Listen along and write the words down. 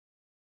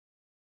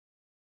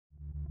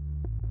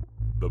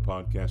The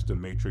Podcaster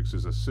Matrix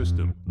is a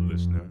system,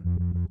 listener.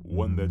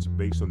 One that's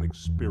based on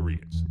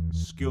experience,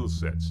 skill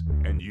sets,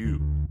 and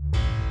you.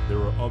 There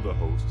are other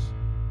hosts,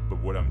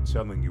 but what I'm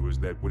telling you is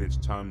that when it's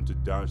time to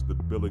dodge the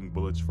billing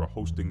bullets for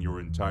hosting your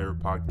entire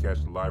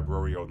podcast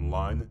library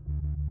online,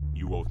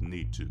 you won't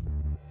need to.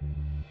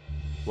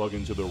 Plug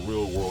into the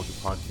real world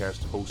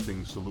podcast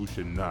hosting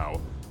solution now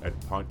at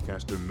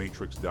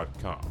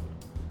podcastermatrix.com.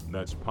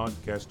 That's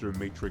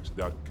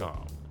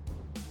podcastermatrix.com.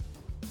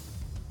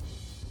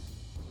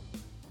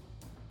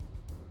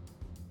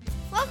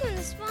 Welcome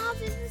to Small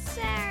Business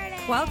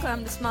Saturday.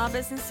 Welcome to Small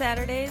Business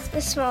Saturdays,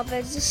 The Small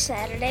Business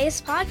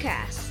Saturdays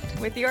podcast.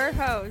 with your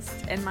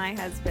host and my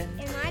husband.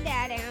 And my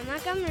dad, Aaron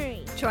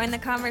Montgomery. Join the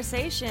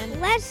conversation.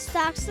 Let's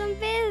talk some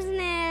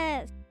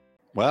business.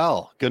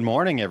 Well, good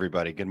morning,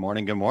 everybody. Good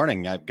morning. Good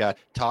morning. I've got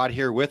Todd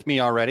here with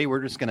me already.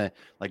 We're just going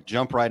to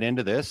jump right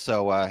into this.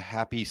 So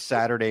happy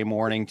Saturday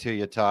morning to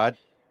you, Todd.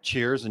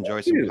 Cheers.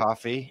 Enjoy some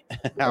coffee.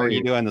 How are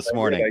you doing this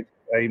morning?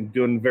 I'm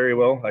doing very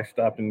well. I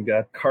stopped and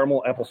got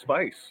caramel apple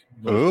spice.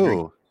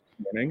 Ooh.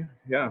 This morning.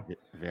 Yeah.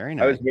 Very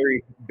I was nice.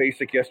 very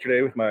basic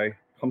yesterday with my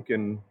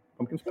pumpkin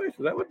spice.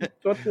 Is that what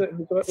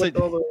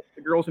all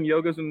the girls in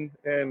yogas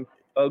and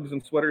Uggs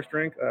and sweaters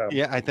drink?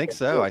 Yeah, I think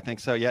so.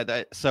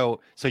 Yeah. So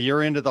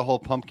you're into the whole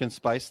pumpkin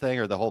spice thing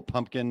or the whole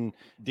pumpkin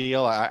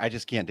deal? I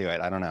just can't do it.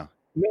 I don't know.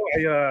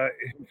 No,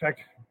 in fact,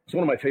 it's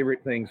one of my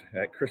favorite things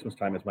at Christmas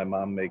time is my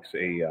mom makes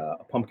a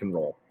pumpkin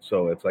roll.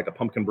 So it's like a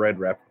pumpkin bread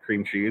wrapped with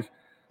cream cheese.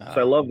 So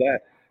I love that.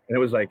 And it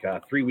was like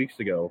 3 weeks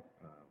ago,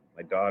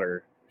 my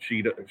daughter,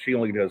 she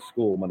only does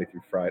school Monday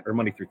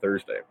through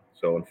Thursday.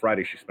 So on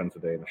Friday, she spends the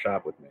day in the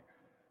shop with me.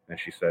 And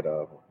she said,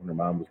 when her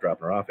mom was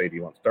dropping her off, hey, do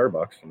you want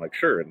Starbucks? I'm like,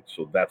 sure. And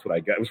so that's what I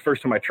got. It was the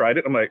first time I tried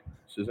it. I'm like,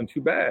 this isn't too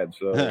bad.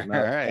 So All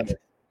right.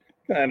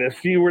 kind of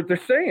see what they're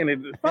saying.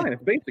 It's fine.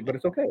 It's basic, but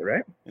it's okay,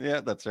 right?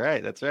 Yeah, that's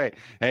right. That's right.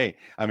 Hey,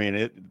 I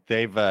mean,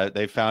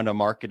 they've found a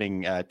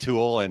marketing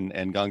tool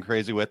and gone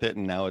crazy with it,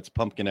 and now it's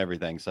pumpkin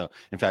everything. So,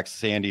 in fact,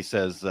 Sandy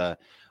says,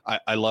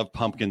 I love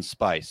pumpkin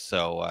spice.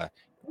 So,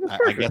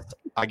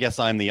 I guess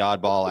I'm the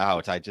oddball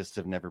out. I just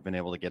have never been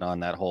able to get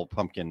on that whole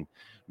pumpkin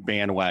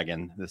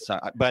bandwagon.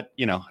 But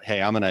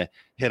hey, I'm gonna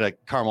hit a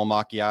caramel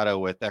macchiato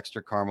with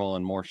extra caramel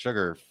and more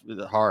sugar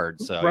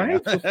hard. So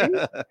right. So see, and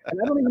I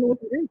don't even know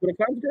what to think, but it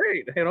sounds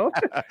great.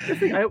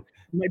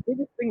 My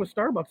biggest thing with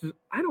Starbucks is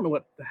I don't know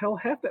what the hell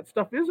half that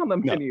stuff is on the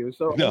menu.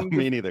 So no,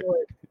 me neither.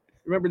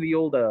 Remember the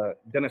old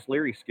Dennis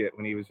Leary skit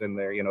when he was in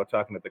there,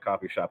 talking at the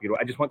coffee shop.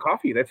 I just want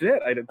coffee. That's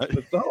it.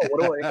 That's all.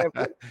 What do I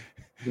have?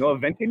 A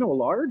venti, no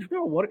large?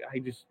 No, what? I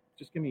just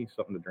give me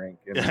something to drink.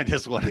 I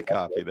just want a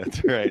coffee.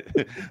 That's right.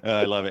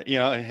 I love it.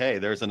 Hey,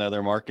 there's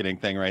another marketing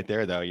thing right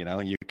there, though.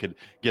 You could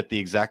get the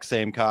exact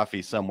same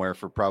coffee somewhere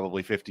for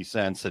probably 50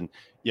 cents, and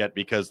yet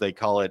because they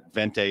call it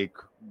venti,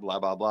 blah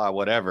blah blah,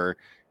 whatever,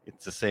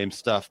 it's the same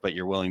stuff, but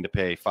you're willing to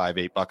pay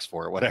 $5-8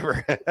 for it,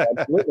 whatever.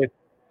 Absolutely.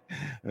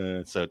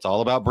 So it's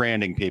all about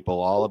branding, people.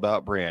 All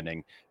about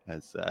branding,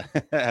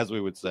 as we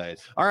would say.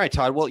 All right,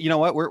 Todd. Well, you know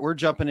what? We're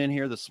jumping in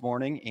here this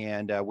morning,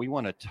 and we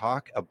want to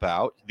talk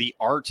about the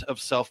art of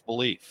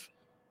self-belief.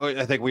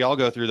 I think we all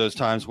go through those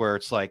times where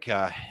it's like,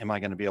 am I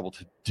going to be able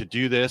to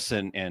do this,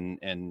 and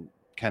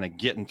kind of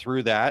getting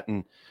through that.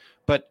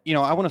 But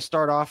I want to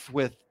start off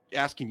with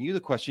asking you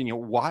the question.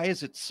 Why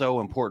is it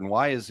so important?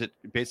 Why is it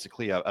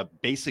basically a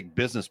basic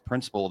business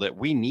principle that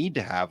we need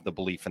to have the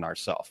belief in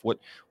ourselves? What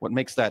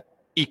makes that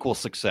equal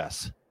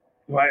success?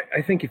 Well,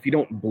 I think if you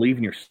don't believe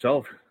in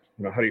yourself,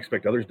 how do you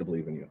expect others to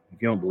believe in you? If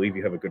you don't believe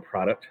you have a good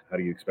product, how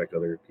do you expect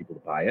other people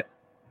to buy it?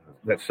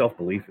 That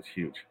self-belief is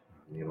huge.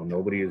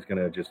 Nobody is going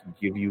to just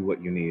give you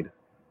what you need.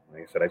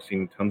 Like I said, I've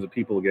seen tons of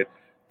people get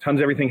tons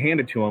of everything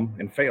handed to them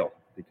and fail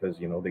because,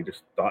 they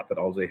just thought that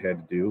all they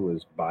had to do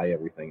was buy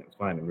everything and it's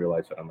fine, and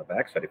realize that on the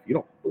backside, if you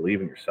don't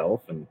believe in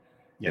yourself and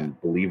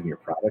believe in your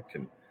product,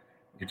 and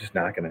you're just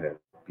not going to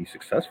be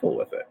successful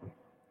with it.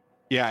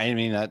 Yeah, I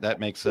mean that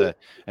makes a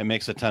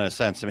ton of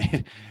sense. I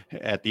mean,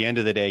 at the end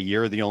of the day,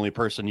 you're the only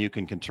person you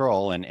can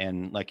control,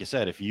 and like you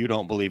said, if you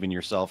don't believe in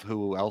yourself,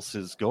 who else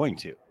is going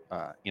to?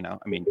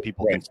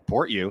 People can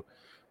support you,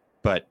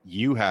 but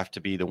you have to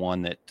be the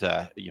one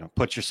that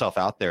puts yourself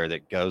out there,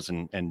 that goes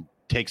and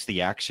takes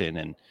the action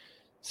and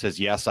says,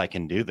 yes, I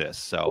can do this.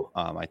 So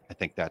I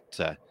think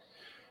that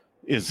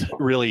is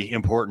really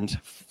important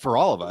for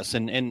all of us.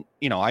 And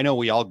I know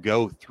we all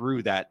go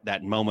through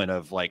that moment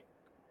of like,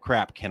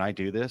 crap, can I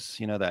do this?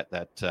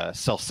 That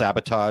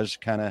self-sabotage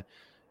kind of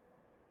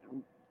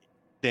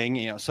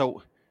thing.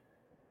 So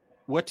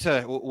what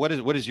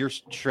is your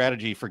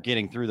strategy for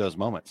getting through those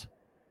moments?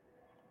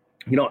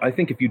 I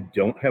think if you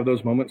don't have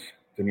those moments,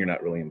 then you're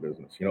not really in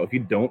business. If you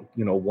don't,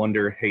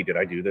 wonder, hey, did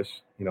I do this?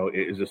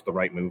 Is this the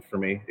right move for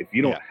me? If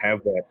you don't have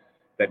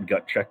that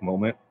gut check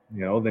moment,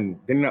 then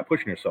you're not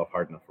pushing yourself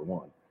hard enough, for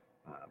one.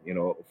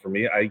 For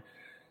me,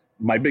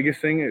 my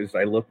biggest thing is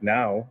I look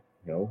now,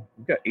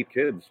 we've got 8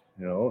 kids,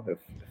 if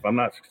I'm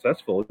not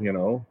successful,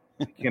 you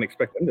can't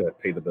expect them to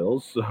pay the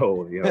bills.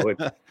 So,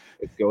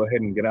 it's go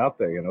ahead and get out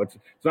there. It's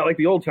not like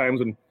the old times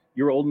when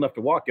you're old enough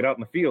to walk, get out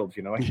in the fields.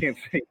 I can't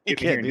say You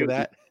can't do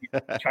that.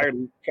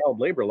 child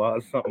labor law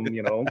is something,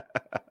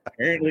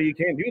 apparently you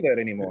can't do that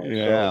anymore.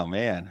 Yeah, So,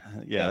 man.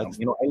 Yeah. That's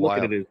I look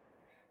wild. at it as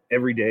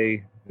every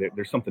day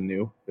there's something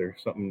new.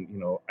 There's something,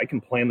 I can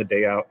plan the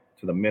day out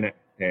to the minute,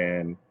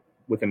 and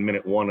within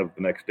minute one of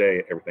the next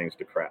day, everything's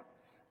to crap.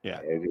 Yeah.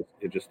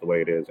 It's just the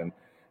way it is. And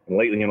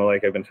lately,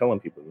 like I've been telling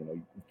people,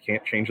 you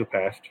can't change the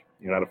past.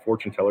 You're not a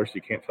fortune teller, so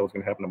you can't tell what's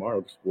going to happen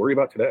tomorrow. Just worry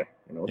about today.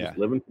 Just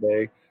live in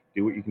today,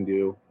 do what you can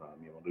do.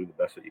 Do the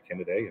best that you can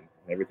today, and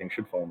everything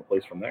should fall into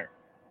place from there.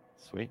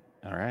 Sweet.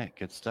 All right.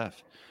 Good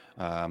stuff.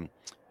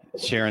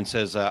 Sharon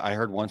says, I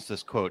heard once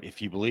this quote: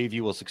 if you believe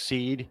you will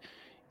succeed,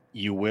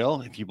 you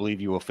will. If you believe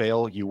you will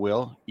fail, you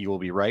will. You will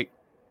be right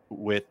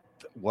with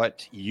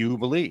what you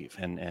believe.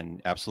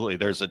 And absolutely,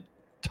 there's a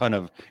ton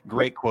of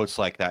great quotes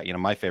like that.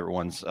 My favorite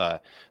one's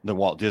the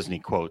Walt Disney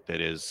quote that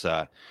is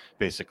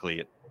basically,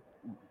 it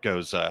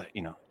goes,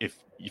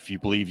 if you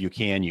believe you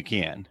can, you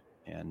can.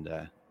 And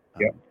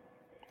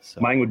so.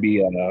 Mine would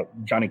be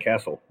Johnny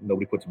Castle.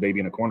 Nobody puts a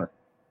baby in a corner.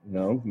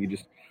 You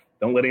just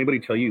don't let anybody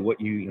tell you what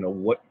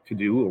what to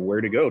do or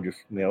where to go. Just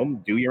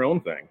do your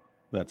own thing.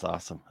 That's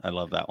awesome. I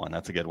love that one.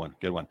 That's a good one.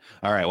 Good one.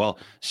 All right. Well,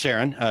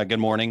 Sharon, good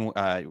morning.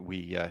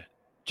 We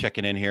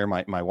checking in here.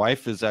 My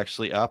wife is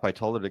actually up. I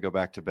told her to go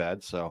back to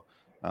bed, so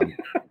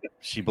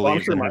she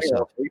believes in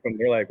herself. And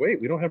they're like, wait,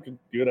 we don't have to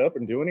get up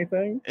and do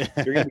anything.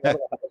 You're going to be out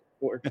of the house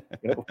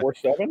before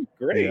 7?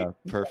 Great. Yeah,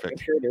 perfect.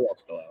 I'm sure they're all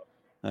still out.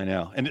 I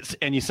know.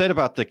 And you said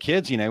about the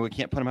kids, we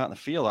can't put them out in the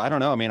field. I don't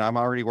know. I mean, I'm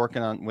already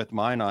working with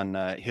mine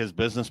on his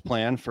business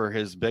plan for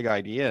his big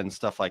idea and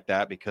stuff like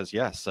that, because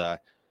yes, that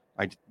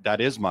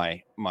is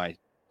my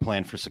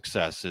plan for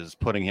success, is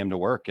putting him to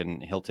work,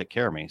 and he'll take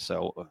care of me.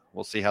 So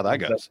we'll see how that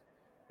goes.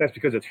 That's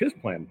because it's his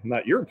plan,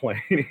 not your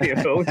plan. I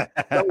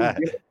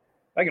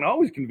can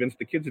always convince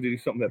the kids to do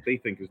something that they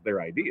think is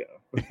their idea.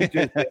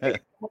 Hey,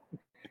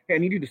 I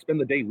need you to spend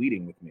the day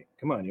weeding with me.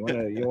 Come on, you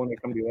want to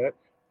come do that?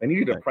 I need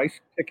you to price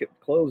ticket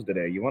clothes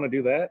today. You want to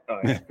do that?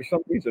 For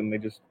some reason, they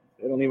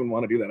don't even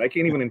want to do that. I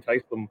can't even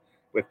entice them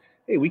with,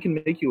 hey, we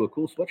can make you a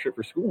cool sweatshirt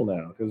for school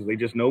now, because they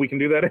just know we can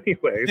do that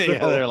anyway. So.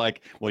 Yeah, they're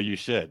like, well, you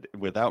should,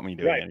 without me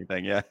doing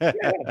anything. Yeah. Yeah,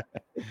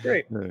 it's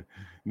great.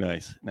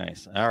 Nice.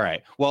 All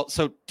right. Well,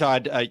 so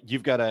Todd,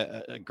 you've got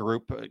a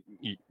group.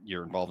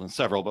 You're involved in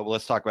several, but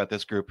let's talk about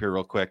this group here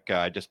real quick.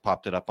 I just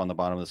popped it up on the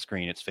bottom of the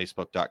screen. It's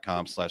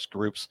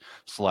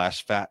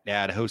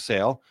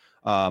facebook.com/groups/FatDadWholesale.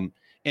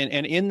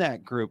 And in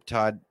that group,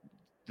 Todd,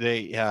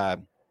 they, I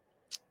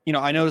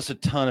noticed a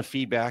ton of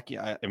feedback.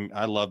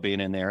 I love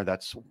being in there.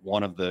 That's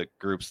one of the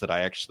groups that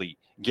I actually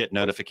get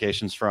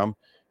notifications from.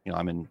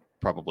 I'm in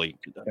probably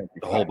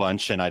a whole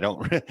bunch, and I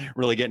don't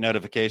really get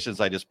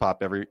notifications. I just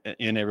pop every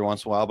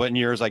once in a while. But in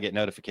yours, I get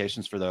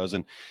notifications for those.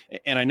 And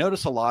I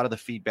notice a lot of the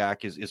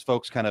feedback is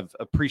folks kind of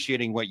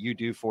appreciating what you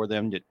do for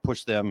them to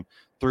push them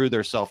through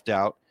their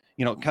self-doubt.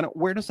 Kind of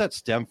where does that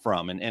stem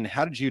from, and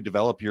how did you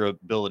develop your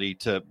ability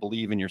to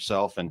believe in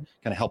yourself and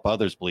kind of help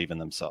others believe in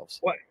themselves?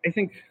 Well, I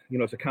think,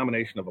 it's a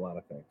combination of a lot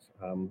of things.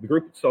 The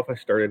group itself, I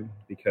started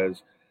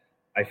because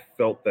I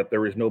felt that there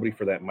was nobody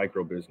for that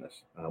micro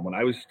business. When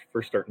I was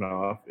first starting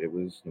off, it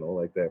was,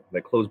 like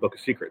that closed book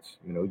of secrets.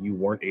 You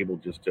weren't able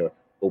just to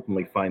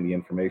openly find the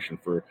information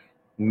for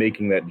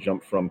making that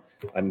jump from,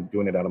 I'm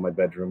doing it out of my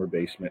bedroom or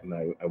basement and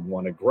I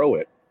want to grow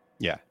it.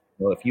 Yeah.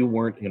 Well, if you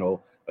weren't,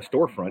 a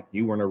storefront,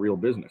 you weren't a real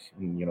business,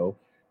 and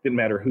didn't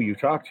matter who you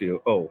talk to.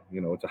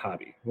 It's a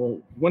hobby. Well,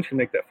 once you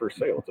make that first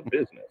sale, it's a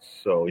business.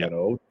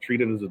 So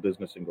treat it as a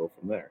business and go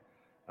from there.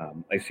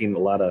 I've seen a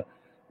lot of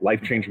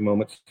life-changing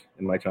moments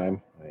in my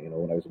time.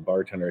 When I was a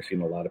bartender, I've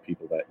seen a lot of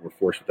people that were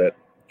forced with that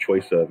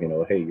choice of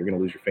hey, you're going to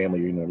lose your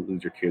family, you're going to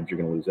lose your kids, you're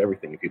going to lose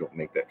everything if you don't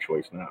make that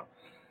choice now.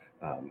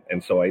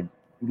 And so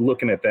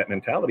looking at that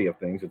mentality of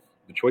things,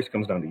 the choice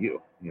comes down to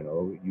you.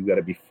 You got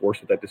to be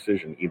forced with that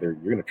decision. Either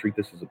you're going to treat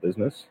this as a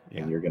business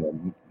and you're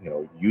going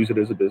to, use it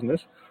as a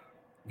business.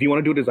 If you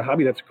want to do it as a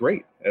hobby, that's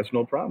great. That's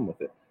no problem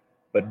with it.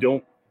 But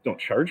don't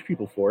charge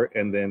people for it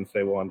and then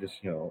say, well, I'm just,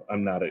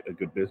 I'm not a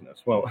good business.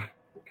 Well,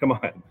 come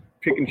on,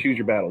 pick and choose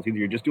your battles. Either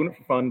you're just doing it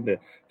for fun to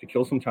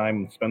kill some time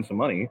and spend some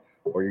money,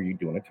 or are you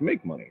doing it to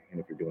make money?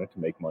 And if you're doing it to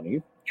make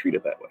money, treat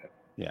it that way.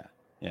 Yeah.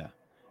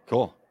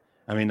 Cool.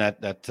 I mean,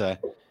 that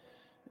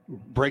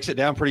breaks it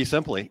down pretty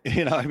simply.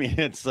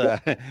 It's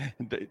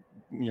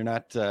you're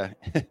not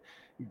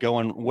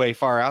going way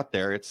far out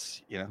there.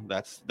 It's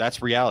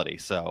that's reality.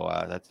 So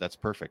that's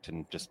perfect,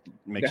 and just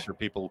make sure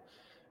people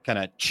kind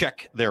of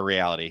check their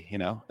reality.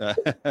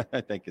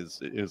 I think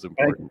is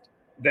important.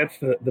 That's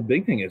the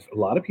big thing is a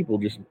lot of people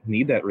just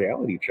need that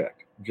reality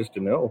check just to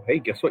know, hey,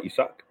 guess what, you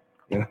suck.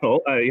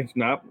 It's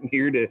not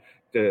here to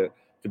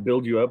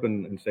build you up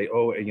and say,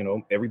 oh,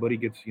 everybody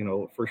gets,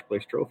 first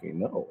place trophy.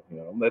 No,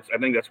 I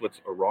think that's what's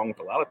wrong with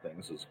a lot of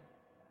things is,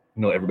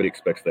 everybody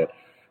expects that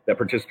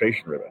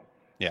participation ribbon.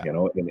 Yeah.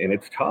 And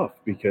it's tough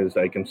because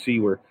I can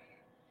see where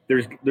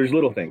there's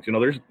little things,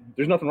 there's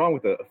nothing wrong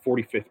with a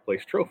 45th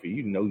place trophy.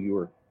 You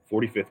were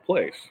 45th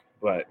place,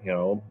 but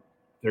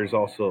there's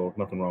also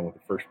nothing wrong with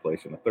the first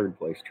place and the third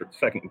place,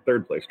 second and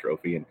third place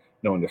trophy, and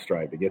knowing to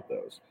strive to get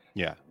those.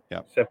 Yeah.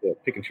 Just have to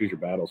pick and choose your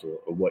battles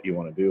of what you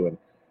want to do, and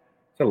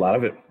it's a lot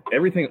of it.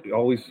 Everything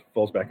always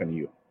falls back on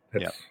you.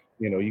 That's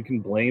you can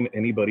blame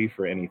anybody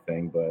for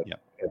anything, but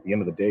at the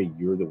end of the day,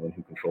 you're the one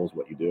who controls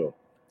what you do.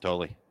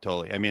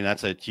 Totally. I mean,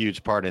 that's a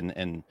huge part.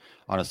 And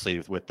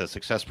honestly, with the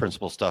success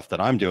principle stuff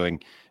that I'm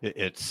doing,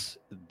 that's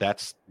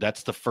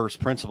the first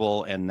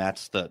principle. And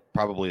that's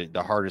probably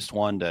the hardest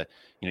one to,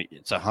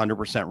 it's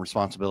 100%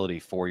 responsibility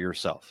for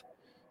yourself.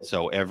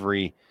 So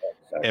everything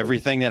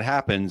that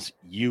happens,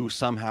 you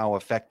somehow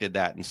affected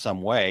that in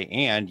some way,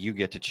 and you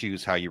get to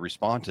choose how you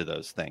respond to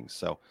those things.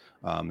 So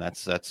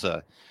that's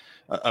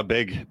a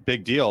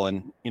big deal.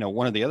 And,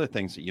 one of the other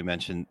things that you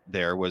mentioned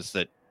there was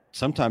that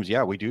sometimes,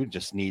 we do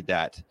just need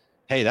that.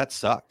 Hey, that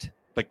sucked.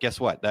 But guess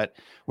what? That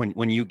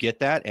when you get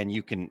that and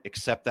you can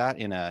accept that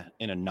in a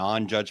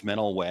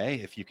non-judgmental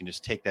way, if you can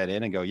just take that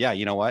in and go, yeah,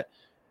 you know what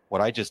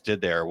I just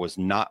did there was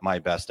not my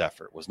best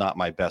effort, was not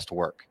my best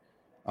work.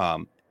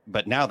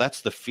 But now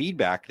that's the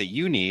feedback that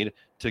you need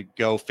to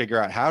go figure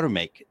out how to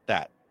make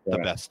that the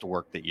best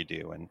work that you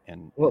do.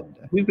 And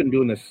we've been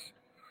doing this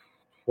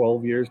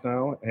 12 years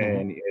now,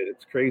 and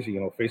it's crazy.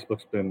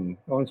 Facebook's been,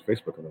 it's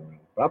Facebook around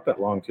about that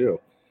long too.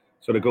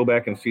 So to go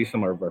back and see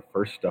some of our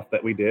first stuff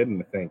that we did and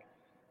to think,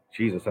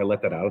 Jesus, I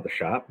let that out of the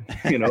shop,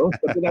 but then I was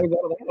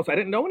out of the house. I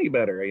didn't know any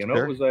better.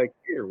 Sure. It was like,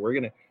 here, we're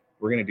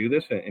gonna do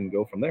this and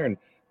go from there. And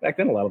back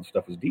then, a lot of the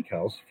stuff was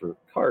decals for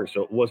cars,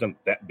 so it wasn't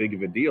that big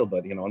of a deal.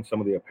 But on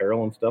some of the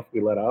apparel and stuff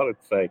we let out,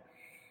 it's like,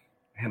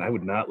 man, I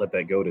would not let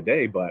that go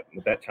today. But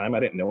at that time, I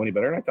didn't know any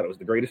better, and I thought it was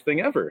the greatest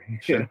thing ever.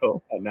 Sure.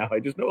 And now I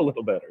just know a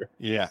little better.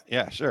 Yeah,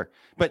 sure.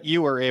 But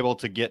you were able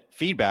to get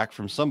feedback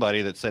from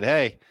somebody that said,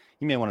 hey,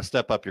 you may want to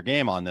step up your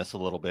game on this a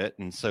little bit.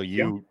 And so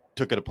you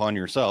took it upon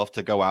yourself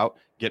to go out,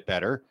 get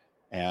better,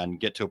 and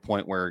get to a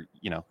point where,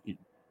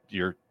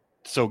 you're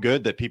so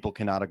good that people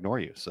cannot ignore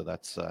you. So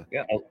that's a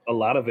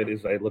lot of it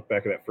is I look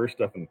back at that first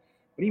stuff and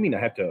what do you mean I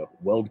have to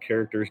weld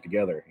characters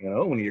together?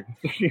 When you're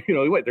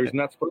wait, there's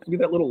not supposed to be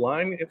that little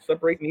line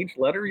separating each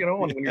letter, when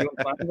you're doing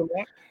signs and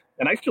that.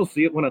 And I still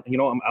see it when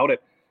I'm out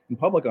in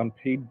public on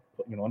paid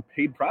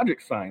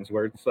project signs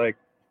where it's like,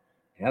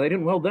 they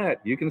didn't weld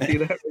that. You can see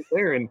that right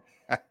there. And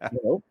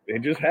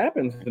it just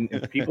happens, and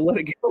people let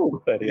it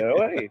go. But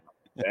hey,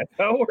 that's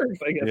how it works,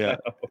 I guess.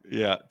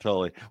 Yeah,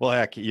 totally. Well,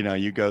 heck,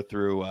 you go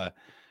through,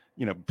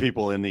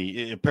 people in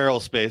the apparel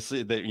space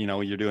that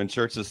you're doing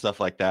shirts and stuff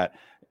like that.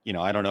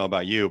 I don't know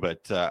about you,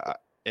 but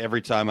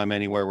every time I'm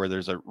anywhere where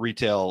there's a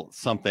retail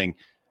something,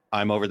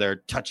 I'm over there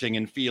touching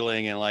and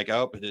feeling and like,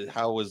 oh,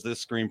 how was this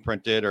screen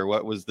printed, or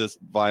what was this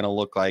vinyl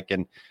look like?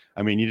 And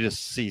I mean, you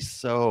just see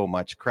so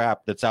much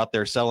crap that's out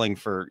there selling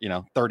for,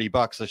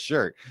 $30 a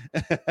shirt.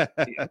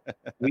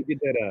 We did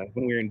that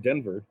when we were in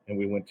Denver, and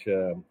we went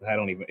to,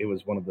 it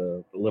was one of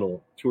the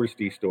little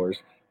touristy stores.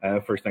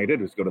 First thing I did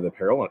was go to the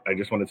apparel. I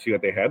just wanted to see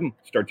what they had and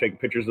start taking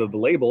pictures of the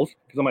labels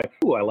because I'm like,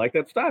 oh, I like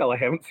that style. I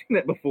haven't seen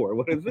that before.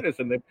 What is this?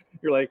 And then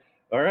you're like,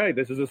 all right,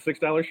 this is a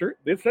 $6 shirt.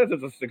 It says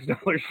it's a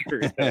 $6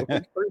 shirt. That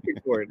was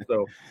perfect for it.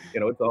 So,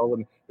 it's all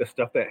in the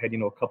stuff that had,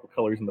 a couple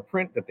colors in the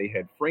print that they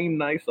had framed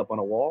nice up on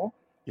a wall.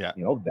 Yeah.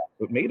 That's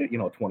what made it, a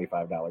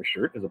 $25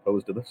 shirt as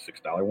opposed to the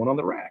 $6 one on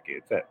the rack.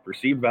 It's that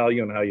perceived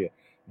value and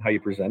how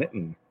you present it.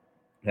 And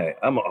hey,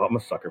 I'm a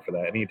sucker for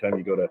that. Anytime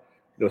you go to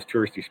those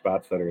touristy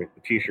spots that are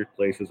the t-shirt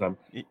places, I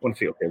want to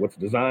see, okay, what's the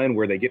design?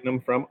 Where are they getting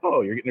them from?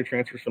 Oh, you're getting your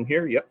transfers from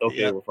here? Yep.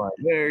 Okay, we're fine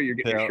there. You're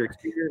getting your shirts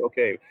here.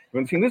 Okay. You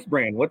haven't seen this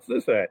brand. What's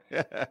this at?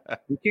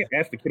 You can't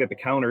ask the kid at the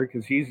counter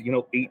because he's,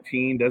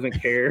 18, doesn't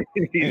care.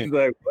 He's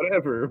like,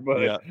 whatever.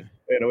 But,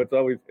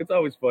 it's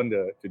always fun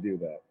to do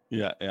that.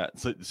 Yeah.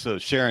 So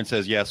Sharon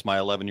says, yes, my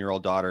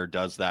 11-year-old daughter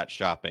does that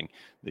shopping,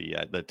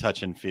 the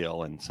touch and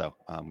feel. And so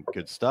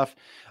good stuff.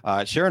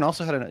 Sharon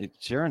also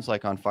Sharon's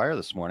like on fire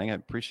this morning. I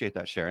appreciate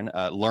that, Sharon.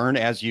 Learn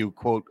as you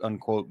quote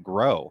unquote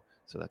grow.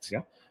 So that's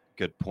a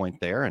good point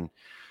there. And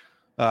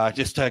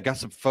just got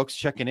some folks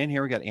checking in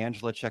here. We got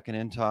Angela checking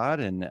in,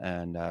 Todd,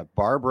 and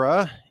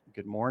Barbara.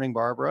 Good morning,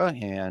 Barbara,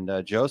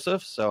 and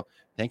Joseph. So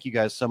thank you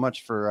guys so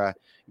much for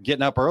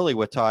getting up early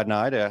with Todd and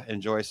I to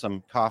enjoy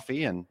some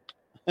coffee and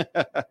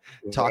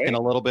talking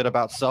a little bit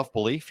about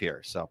self-belief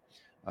here. So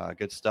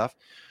good stuff.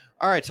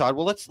 All right, Todd.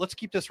 Well, let's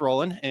keep this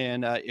rolling.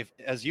 And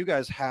as you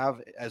guys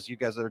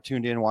that are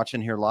tuned in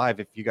watching here live,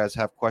 if you guys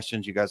have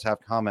questions, you guys have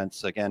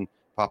comments, again,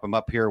 pop them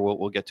up here.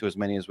 We'll get to as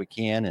many as we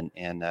can.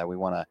 And we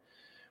want to,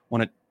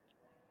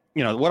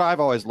 what I've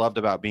always loved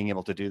about being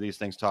able to do these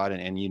things, Todd,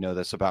 and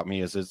this about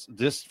me is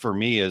this for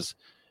me is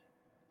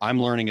I'm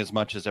learning as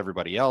much as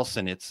everybody else.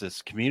 And it's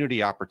this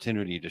community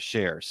opportunity to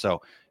share.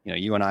 So,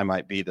 you and I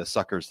might be the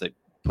suckers that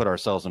put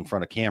ourselves in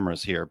front of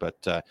cameras here,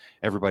 but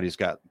everybody's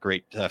got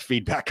great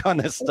feedback on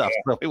this stuff.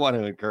 So we want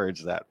to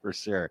encourage that for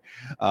sure.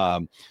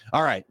 All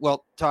right.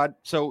 Well, Todd,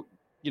 so,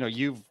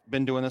 you've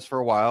been doing this for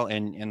a while,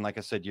 and like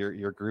I said,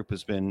 your group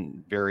has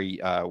been very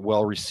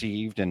well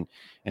received. And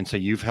so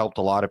you've helped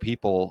a lot of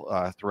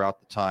people throughout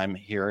the time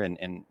here.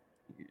 And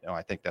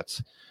I think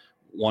that's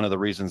one of the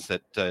reasons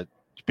that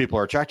people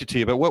are attracted to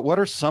you. But what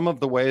are some of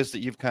the ways that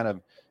you've kind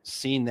of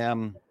seen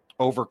them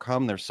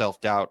overcome their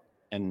self-doubt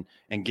and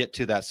get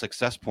to that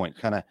success point?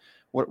 Kind of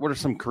what are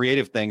some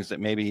creative things that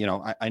maybe, you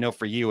know, I know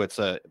for you it's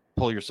a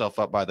pull yourself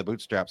up by the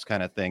bootstraps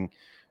kind of thing,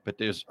 but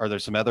are there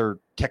some other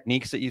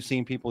techniques that you've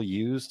seen people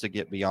use to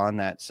get beyond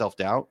that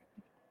self-doubt?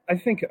 I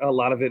think a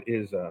lot of it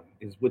is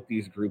with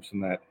these groups,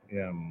 and that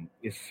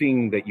is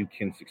seeing that you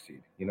can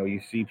succeed. You know,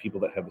 you see people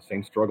that have the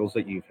same struggles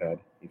that you've had.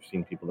 You've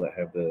seen people that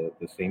have the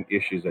same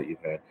issues that you've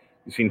had.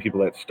 You've seen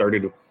people that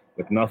started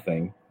with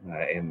nothing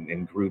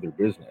and grew their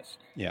business.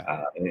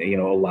 Yeah. And, you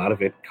know, a lot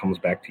of it comes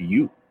back to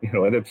you. You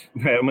know, and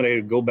I'm going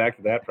to go back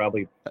to that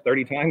probably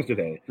 30 times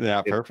today.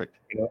 Yeah, perfect.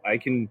 You know,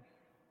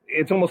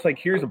 it's almost like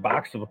here's a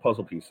box of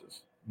puzzle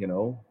pieces. You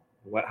know,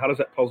 how does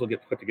that puzzle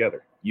get put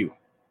together? You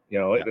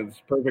know, Yeah. it's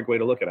a perfect way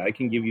to look at it. I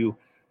can give you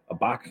a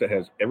box that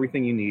has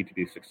everything you need to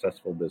be a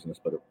successful business,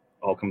 but it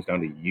all comes down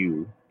to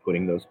you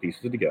putting those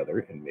pieces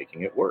together and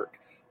making it work.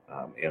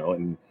 You know,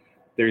 and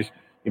there's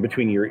in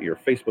between your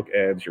Facebook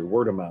ads, your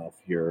word of mouth,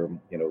 you're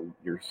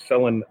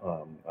selling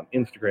on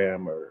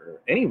Instagram or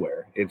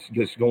anywhere. It's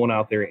just going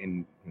out there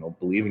and, you know,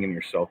 believing in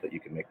yourself that you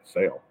can make the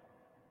sale.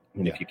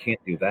 And Yeah. if you can't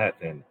do that,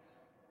 then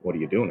what are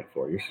you doing it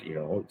for? You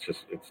know,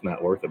 it's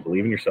not worth it.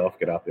 Believe in yourself,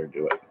 get out there and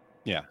do it.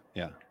 Yeah.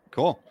 Yeah.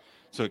 Cool.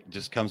 So it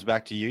just comes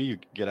back to you. You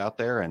get out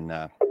there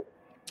and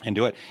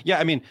do it. Yeah.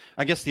 I mean,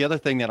 I guess the other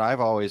thing that I've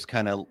always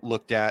kind of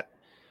looked at,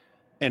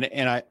 and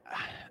I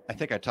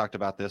think I talked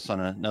about this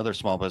on another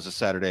Small Business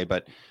Saturday,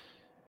 but.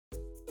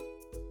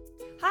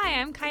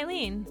 Hi, I'm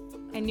Kylene,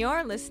 and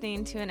you're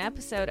listening to an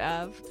episode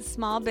of the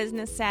Small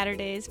Business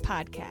Saturdays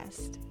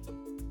podcast.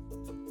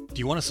 Do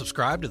you want to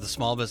subscribe to the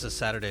Small Business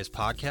Saturdays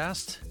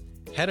podcast?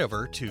 Head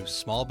over to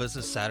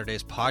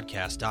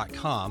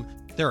smallbusinesssaturdayspodcast.com.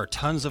 There are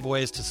tons of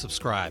ways to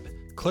subscribe.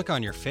 Click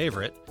on your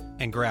favorite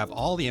and grab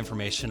all the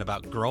information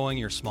about growing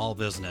your small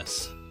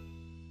business.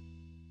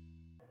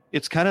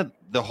 It's kind of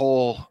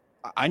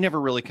I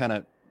never really kind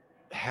of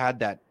had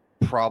that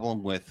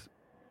problem with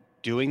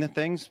doing the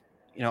things.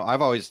 You know,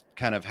 I've always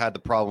kind of had the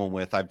problem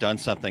with I've done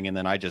something and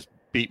then I just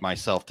beat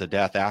myself to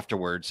death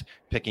afterwards,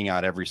 picking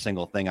out every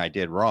single thing I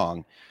did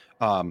wrong.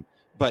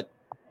 But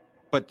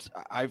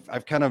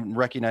I've kind of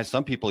recognized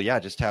some people,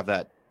 just have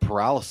that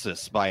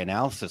paralysis by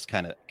analysis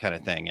kind of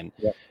thing. And,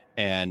 Yeah.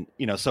 and,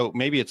 you know, so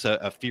maybe it's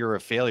a fear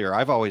of failure.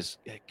 I've always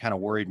kind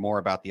of worried more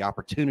about the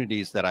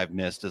opportunities that I've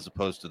missed as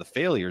opposed to the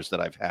failures that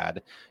I've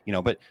had, you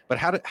know, but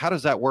how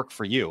does that work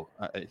for you?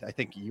 I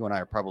think you and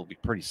I are probably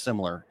pretty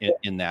similar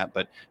in that,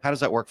 but how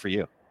does that work for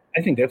you?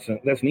 I think that's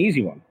an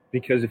easy one,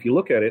 because if you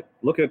look at,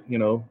 you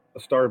know, a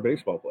star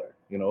baseball player,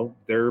 you know,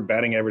 their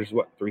batting average is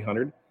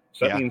 300.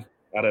 So that means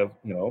out of,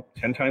 you know,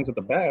 10 times at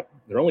the bat,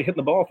 they're only hitting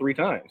the ball 3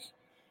 times.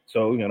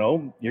 So, you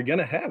know, you're going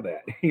to have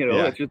that, you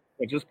know,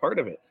 it's just part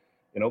of it.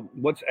 You know,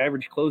 what's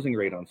average closing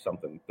rate on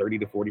something? 30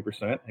 to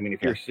 40%. I mean,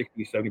 if you're a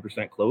 60,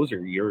 70%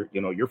 closer, you're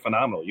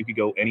phenomenal. You could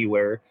go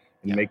anywhere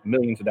and make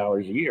millions of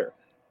dollars a year.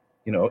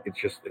 You know, it's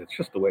just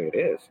the way it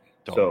is.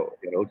 So,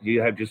 you know,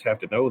 you just have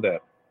to know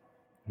that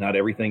not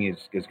everything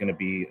is going to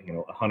be, you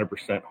know,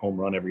 100% home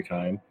run every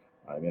time.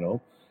 You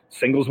know,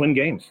 singles win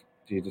games.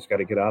 So you just got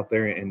to get out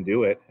there and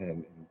do it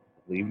and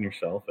believe in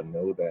yourself and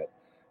know that,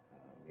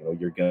 you know,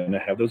 you're going to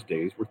have those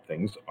days where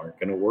things aren't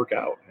going to work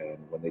out. And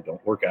when they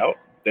don't work out,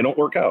 they don't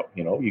work out.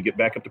 You know, you get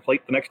back up to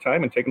plate the next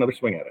time and take another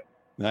swing at it.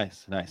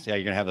 Nice. Yeah,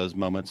 you're gonna have those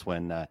moments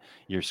when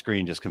your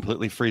screen just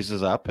completely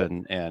freezes up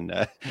and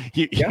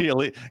you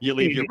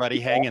leave your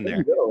buddy hanging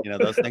there. You know,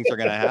 those things are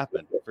gonna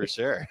happen for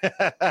sure.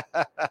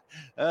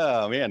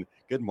 Oh man,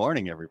 good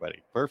morning,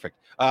 everybody. Perfect.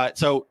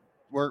 So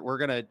we're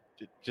gonna,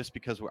 just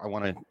because I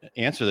want to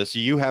answer this. Do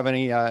you have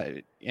any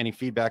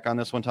feedback on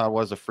this one, Todd?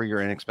 What is a free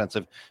or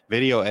inexpensive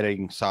video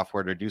editing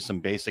software to do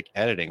some basic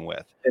editing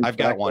with? I've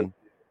got one,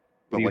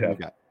 but what do you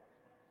got?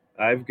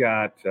 I've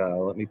got,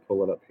 let me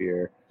pull it up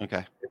here.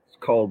 Okay. It's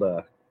called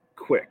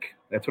Quick.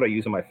 That's what I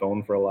use on my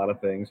phone for a lot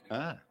of things.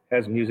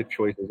 Has music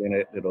choices in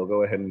it. It'll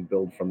go ahead and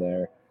build from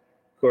there. Of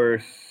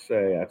course,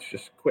 it's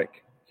just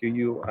Quick.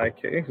 Quick.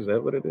 Is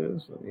that what it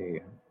is? I'm going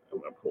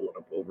to pull it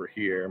up over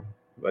here.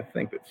 I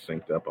think it's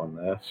synced up on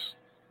this.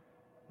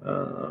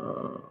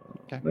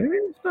 Okay. Maybe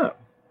it's not.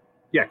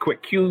 Yeah,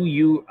 Quick.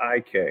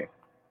 Quick.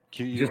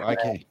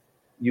 Quick.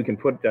 You can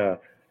put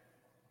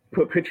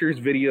pictures,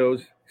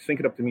 videos, sync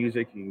it up to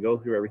music. You can go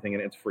through everything,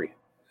 and it's free.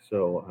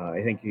 So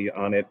I think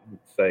on it,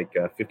 it's like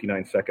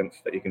 59 seconds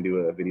that you can do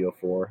a video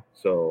for.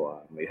 So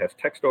it has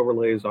text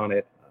overlays on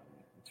it.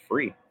 It's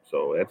free.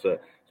 So it's a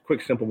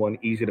quick, simple one,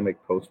 easy to make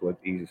posts with,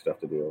 easy stuff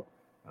to do.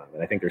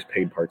 And I think there's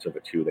paid parts of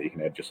it too that you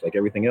can add, just like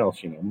everything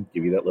else. You know,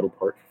 give you that little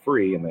part for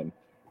free and then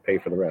pay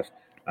for the rest.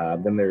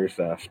 Then there's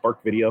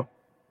Spark Video.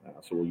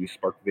 So we'll use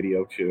Spark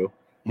Video too.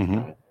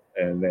 Mm-hmm.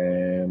 And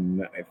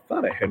then I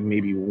thought I had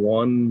maybe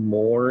one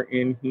more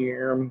in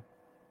here.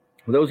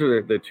 Those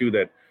are the two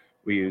that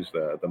we use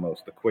the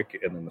most, the Quick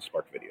and then the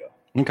Spark Video.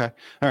 Okay.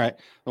 All right.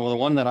 Well, the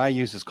one that I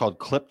use is called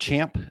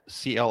Clipchamp,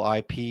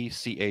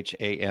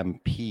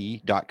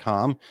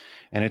 CLIPCHAMP.com.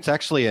 And it's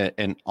actually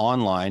an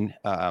online,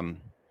 I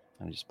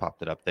just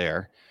popped it up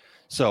there.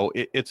 So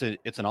it's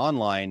an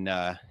online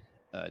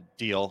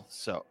deal.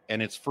 So,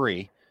 and it's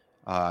free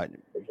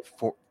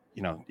for,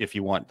 if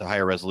you want the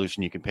higher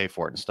resolution, you can pay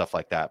for it and stuff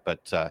like that.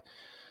 But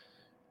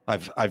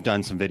I've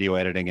done some video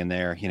editing in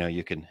there.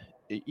 You can,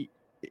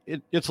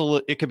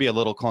 it could be a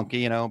little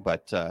clunky,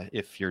 but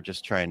if you're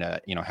just trying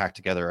to, hack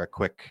together a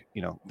quick,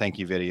 thank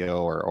you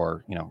video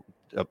or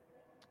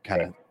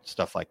kind of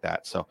stuff like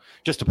that. So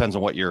just depends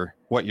on what you're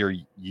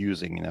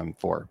using them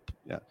for.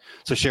 Yeah.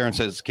 So Sharon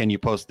says, can you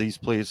post these,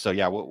 please? So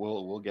yeah,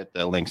 we'll get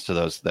the links to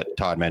those that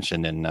Todd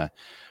mentioned, and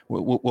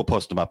we'll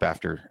post them up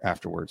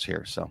afterwards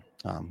here. So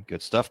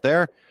good stuff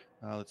there.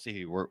 Let's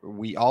see.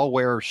 We all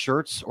wear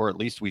shirts, or at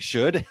least we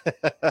should.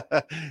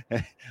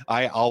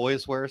 I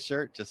always wear a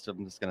shirt.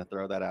 I'm just going to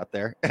throw that out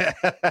there.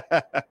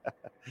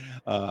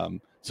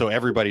 So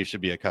everybody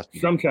should be a customer.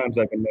 Sometimes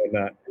I can know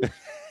that.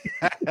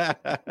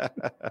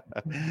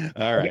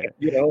 All right.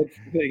 It's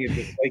the thing is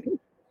just like,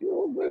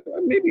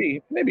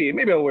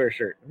 maybe I'll wear a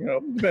shirt.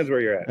 Depends where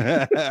you're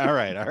at. All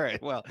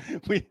right. Well,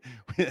 we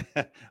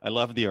I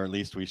love the or at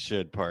least we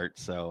should part.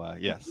 So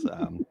yes.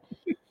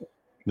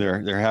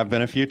 There have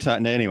been a few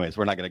times. Anyways,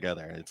 we're not going to go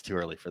there. It's too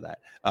early for that.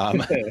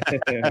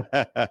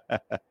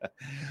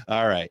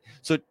 All right.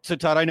 So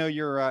Todd, I know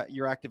you're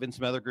active in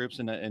some other groups,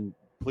 and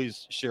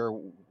please share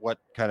what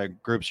kind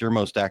of groups you're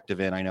most active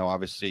in. I know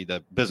obviously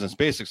the Business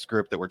Basics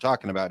group that we're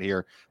talking about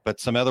here,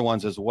 but some other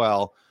ones as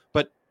well.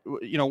 But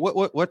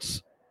what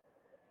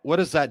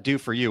does that do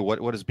for you? What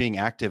does being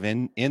active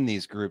in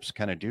these groups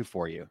kind of do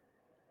for you?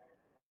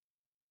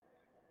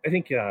 I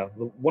think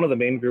one of the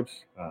main groups,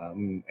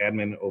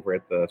 admin over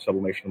at the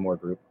Sublimation and More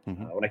group.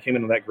 Mm-hmm. When I came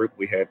into that group,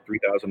 we had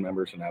 3,000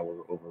 members, and now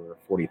we're over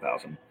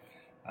 40,000.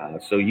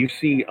 So you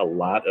see a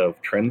lot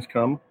of trends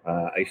come.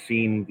 I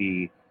seen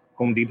the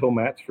Home Depot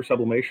mats for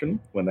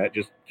sublimation when that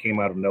just came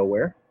out of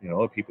nowhere.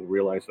 People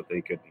realized that they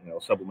could,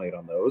 sublimate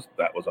on those.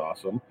 That was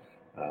awesome.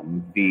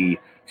 The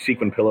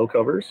sequin pillow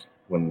covers,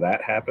 when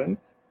that happened,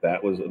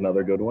 that was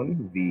another good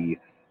one. The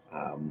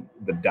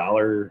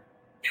Dollar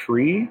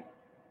Tree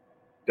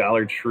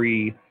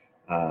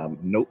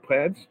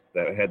notepads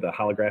that had the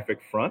holographic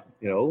front,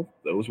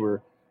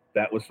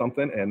 that was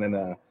something. And then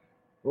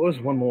what was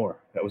one more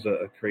that was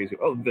a crazy,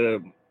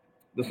 the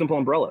simple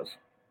umbrellas.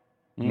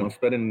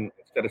 Instead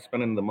of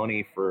spending the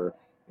money for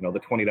the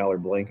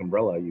 $20 blank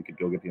umbrella, you could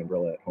go get the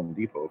umbrella at Home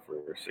Depot for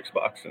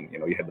 $6, and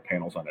you had the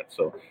panels on it.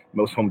 So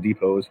most Home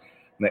Depots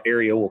in the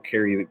area will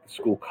carry the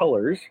school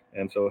colors,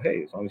 and so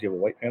hey, as long as you have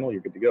a white panel,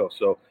 you're good to go.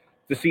 So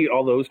to see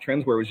all those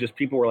trends where it was just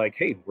people were like,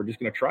 hey, we're just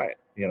going to try it,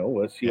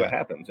 let's see what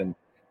happens. And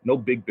no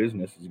big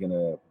business is going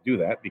to do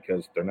that,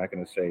 because they're not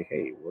going to say,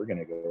 hey, we're going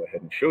to go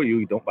ahead and show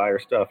you, don't buy our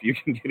stuff, you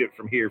can get it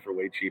from here for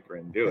way cheaper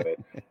and do it.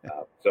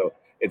 So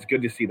it's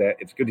good to see that.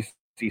 It's good to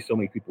see so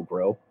many people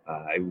grow.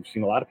 I've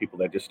seen a lot of people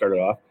that just started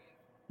off.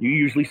 You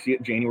usually see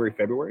it January,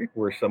 February,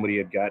 where somebody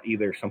had got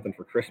either something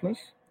for Christmas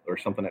or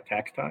something at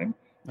tax time.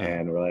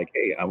 And we're like,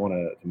 hey, I want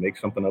to make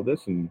something of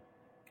this. And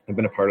I've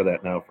been a part of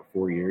that now for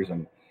 4 years.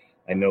 And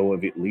I know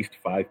of at least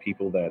 5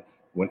 people that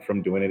went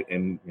from doing it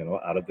in,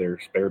 out of their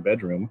spare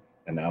bedroom,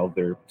 and now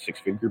they're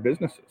 6-figure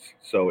businesses.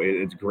 So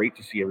it's great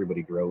to see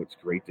everybody grow. It's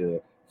great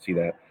to see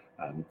that,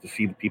 to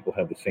see the people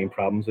have the same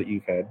problems that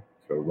you've had,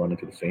 to run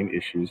into the same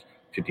issues,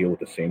 to deal with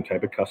the same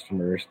type of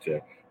customers,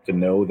 to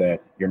know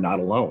that you're not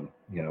alone,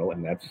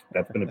 and that's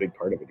been a big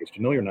part of it, is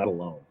to know you're not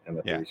alone, and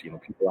that there's,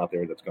 people out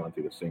there that's gone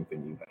through the same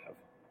thing you have.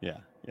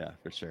 Yeah,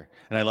 for sure.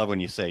 And I love when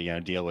you say,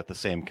 deal with the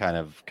same kind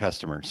of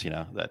customers,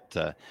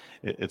 that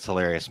it's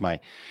hilarious. My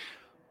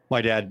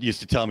dad used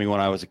to tell me when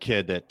I was a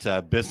kid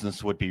that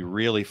business would be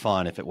really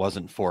fun if it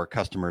wasn't for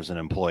customers and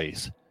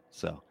employees.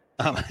 So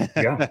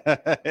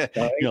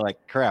you're like,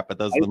 crap, but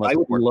those are the most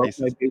important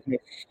pieces. I would love my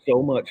business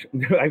so much.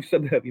 I've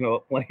said that,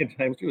 plenty of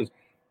times too, is,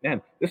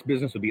 man, this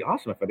business would be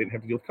awesome if I didn't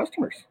have to deal with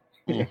customers.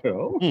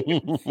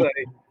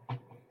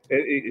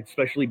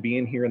 Especially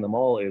being here in the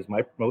mall, is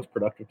my most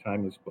productive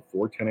time is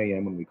before 10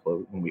 a.m. when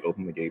we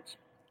open the gates.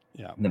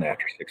 Yeah. And then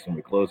after 6 when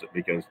we close it,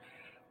 because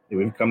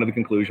we've come to the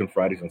conclusion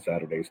Fridays and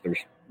Saturdays,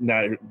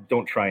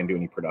 don't try and do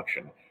any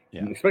production.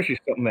 Yeah. And especially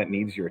something that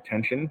needs your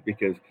attention,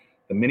 because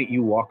the minute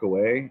you walk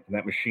away and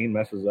that machine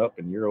messes up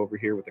and you're over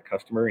here with the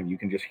customer and you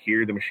can just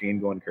hear the machine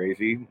going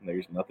crazy, and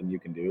there's nothing you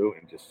can do,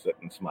 and just sit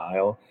and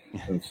smile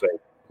and say,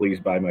 please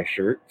buy my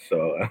shirt.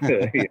 So, oh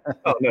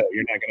no,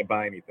 you're not going to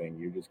buy anything.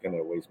 You're just going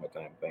to waste my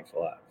time. Thanks a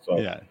lot. So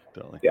yeah,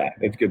 totally. Yeah,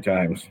 it's good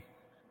times.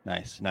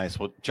 Nice.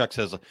 Well, Chuck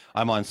says,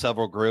 I'm on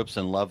several groups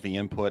and love the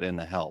input and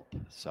the help.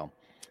 So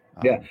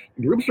yeah,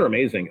 groups are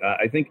amazing.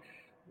 I think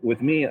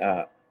with me,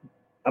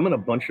 I'm in a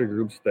bunch of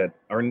groups that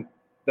are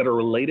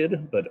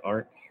related, but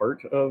aren't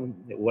part of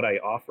what I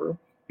offer,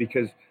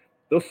 because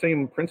those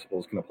same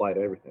principles can apply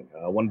to everything.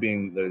 One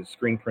being the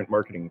screen print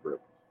marketing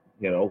group.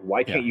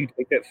 Why can't you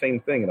take that same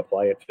thing and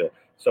apply it to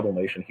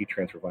sublimation, heat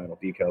transfer vinyl,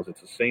 decals? It's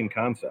the same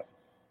concept.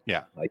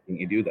 Yeah. Why can't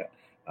you do that?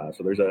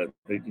 So there's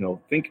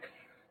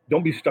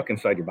don't be stuck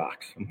inside your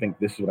box and think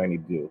this is what I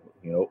need to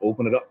do.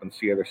 Open it up and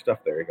see other stuff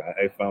there.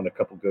 I found a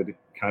couple good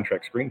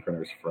contract screen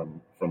printers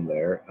from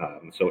there,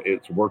 so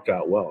it's worked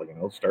out well.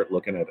 Start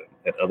looking at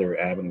other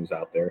avenues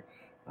out there,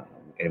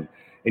 and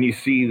you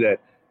see that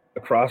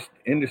across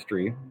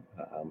industry,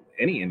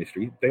 any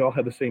industry, they all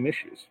have the same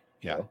issues.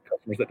 Yeah.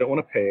 Customers that don't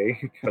want to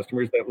pay,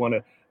 customers that want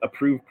to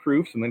approve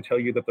proofs and then tell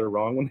you that they're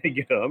wrong when they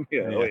get them.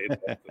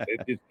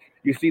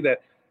 You see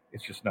that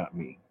it's just not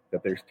me.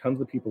 That there's tons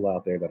of people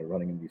out there that are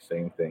running into these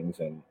same things,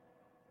 and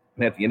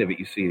at the end of it,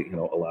 you see a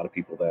lot of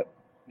people that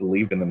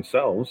believed in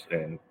themselves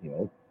and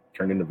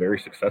turned into very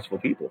successful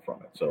people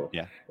from it. So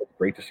yeah, it's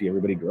great to see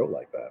everybody grow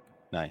like that.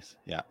 Nice.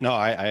 Yeah. No,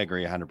 I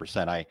agree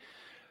 100%.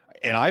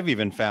 I've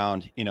even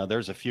found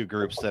there's a few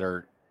groups that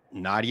are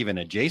not even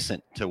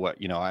adjacent to what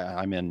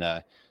I'm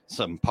in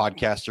some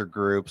podcaster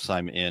groups.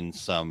 I'm in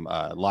some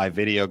live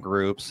video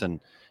groups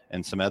and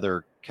some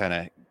other kind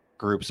of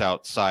groups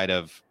outside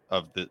of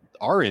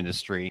our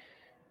industry,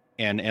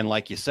 and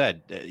like you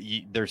said,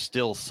 there's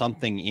still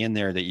something in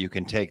there that you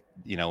can take.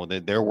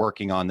 They're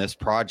working on this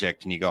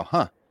project, and you go,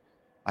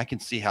 I can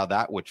see how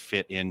that would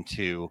fit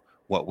into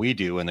what we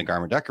do in the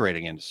garment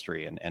decorating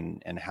industry,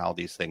 and how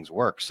these things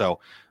work. So,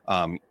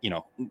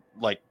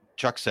 like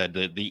Chuck said,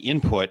 the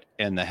input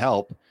and the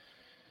help.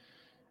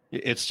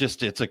 It's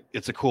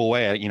a cool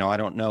way. I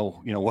don't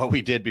know, what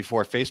we did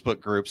before Facebook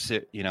groups.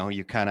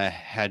 You kind of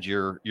had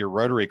your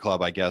Rotary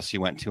Club, I guess,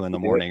 you went to in the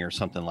morning or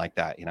something like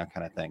that,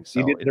 kind of thing. So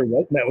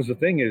that was the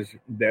thing is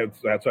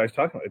that's what I was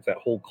talking about. It's that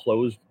whole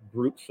closed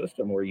group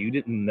system where you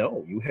didn't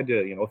know. You had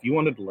to, if you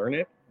wanted to learn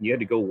it, you had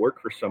to go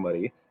work for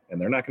somebody,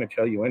 and they're not going to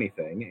tell you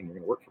anything, and you're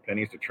going to work for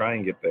pennies to try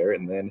and get there,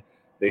 and then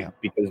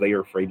because they are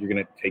afraid you're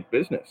going to take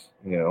business.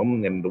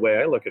 And the way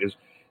I look at it is,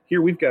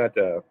 here we've got,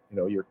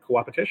 your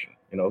co-opetition.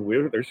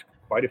 There's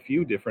quite a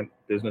few different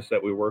business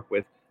that we work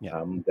with,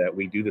 that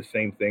we do the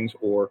same things,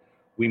 or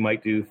we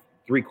might do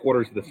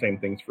 3/4 of the same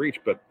things for each,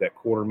 but that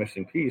quarter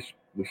missing piece,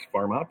 we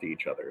farm out to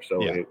each other.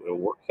 So it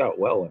works out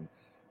well.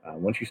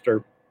 And once you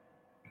start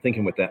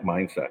thinking with that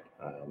mindset,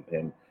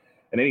 and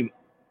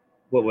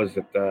what was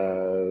it?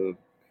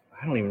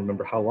 I don't even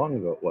remember how long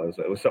ago it was.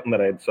 It was something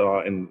that I had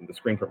saw in the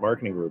screen print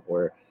marketing group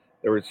where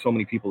there were so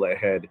many people that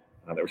had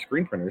that were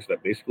screen printers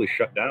that basically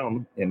shut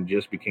down and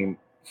just became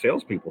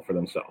salespeople for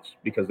themselves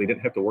because they didn't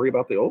have to worry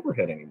about the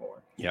overhead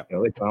anymore. Yeah.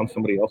 They found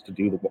somebody else to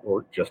do the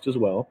work just as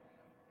well.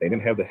 They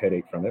didn't have the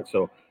headache from it.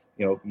 So,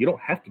 you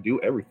don't have to do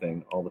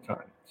everything all the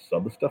time.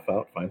 Sub the stuff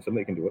out, find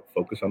somebody that can do it,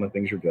 focus on the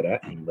things you're good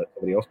at, and let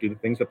somebody else do the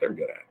things that they're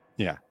good at.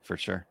 Yeah, for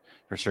sure.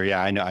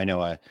 Yeah. I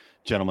know a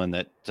gentleman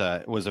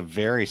that was a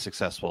very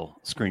successful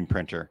screen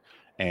printer,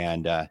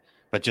 and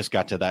but just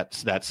got to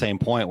that same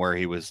point where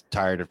he was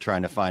tired of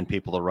trying to find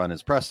people to run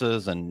his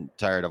presses and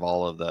tired of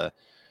all of the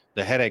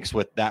headaches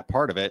with that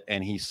part of it.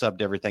 And he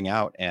subbed everything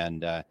out,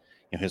 and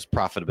his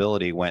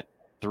profitability went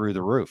through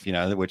the roof,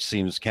 which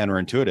seems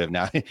counterintuitive.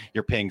 Now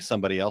you're paying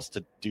somebody else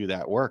to do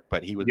that work,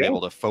 but he was able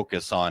to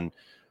focus on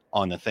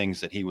the things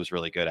that he was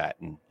really good at.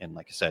 And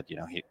like I said,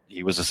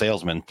 he was a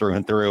salesman through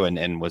and through,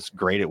 and was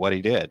great at what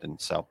he did.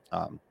 And so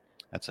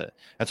that's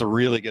a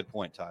really good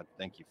point, Todd.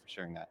 Thank you for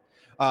sharing that.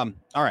 All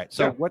right.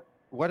 So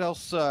what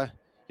else?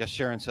 Yes,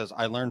 Sharon says,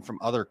 I learned from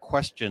other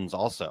questions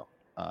also.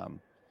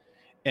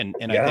 And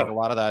I think a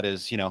lot of that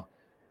is,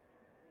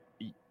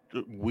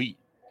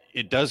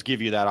 it does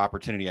give you that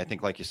opportunity. I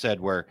think, like you said,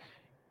 where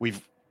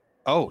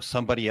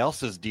somebody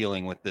else is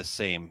dealing with this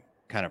same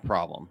kind of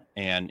problem,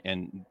 and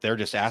they're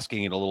just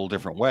asking it a little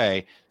different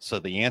way. So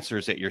the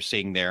answers that you're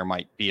seeing there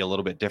might be a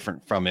little bit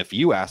different from if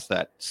you asked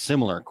that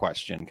similar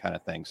question, kind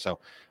of thing. So,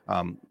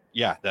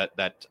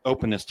 that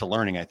openness to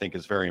learning, I think,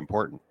 is very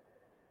important.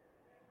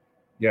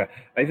 Yeah,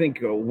 I think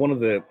one of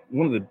the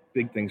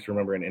big things to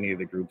remember in any of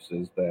the groups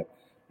is that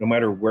no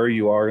matter where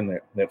you are in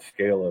that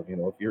scale of,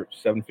 if you're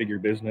a 7-figure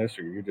business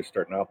or you're just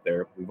starting out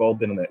there, we've all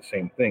been in that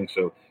same thing.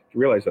 So to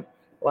realize that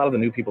a lot of the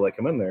new people that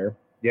come in there,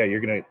 you're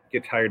going to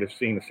get tired of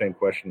seeing the same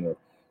question of,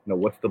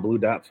 what's the blue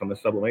dots on the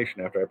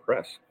sublimation after I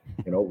press?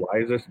 Why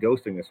is this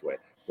ghosting this way?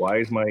 Why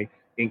is my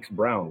inks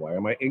brown? Why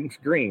are my inks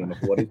green?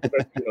 What is the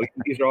best?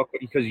 These are all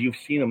because you've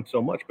seen them so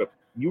much, but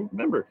you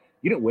remember,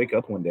 you didn't wake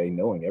up one day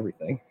knowing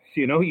everything.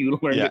 You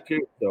learned it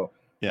too. So,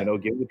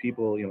 give the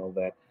people,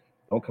 that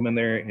don't come in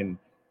there and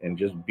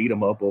just beat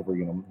them up over,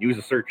 use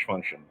a search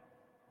function.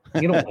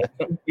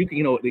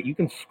 You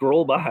can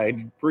scroll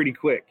by pretty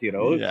quick, You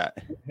have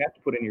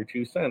to put in your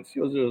 2 cents.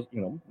 You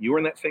were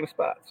in that same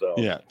spot. So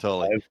yeah,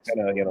 totally.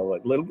 Kind of,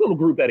 like little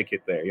group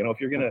etiquette there. If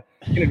you're gonna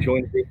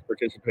join the group,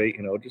 participate,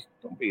 just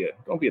don't be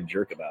a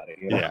jerk about it.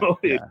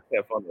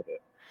 Have fun with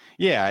it.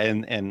 Yeah,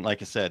 and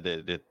like I said,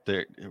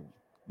 there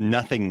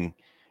nothing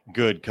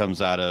good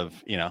comes out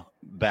of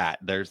that.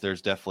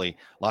 There's definitely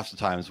lots of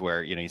times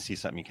where you see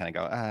something, you kind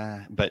of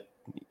go but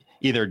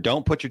either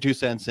don't put your 2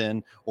 cents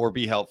in or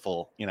be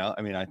helpful.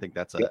 I think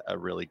that's a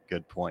really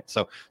good point.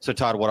 So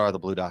Todd, what are the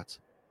blue dots?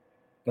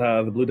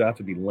 The blue dots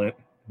would be lint.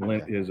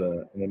 Lint is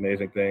an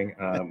amazing thing.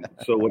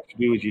 So what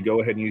you do is you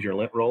go ahead and use your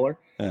lint roller.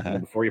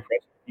 And before you press,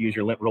 use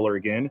your lint roller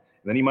again,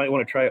 then you might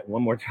want to try it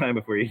one more time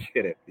before you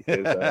get it.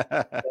 Because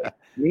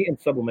meat and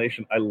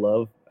sublimation, I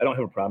don't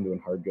have a problem doing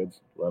hard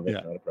goods. Love it,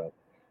 not a problem.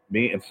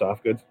 Meat and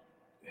soft goods,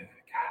 God,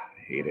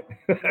 I hate it.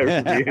 I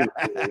really hate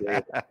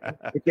it.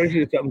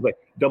 Especially if something's like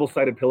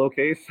double-sided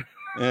pillowcase.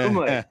 I'm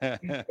like, I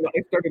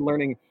started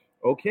learning,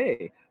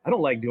 okay, I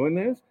don't like doing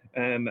this.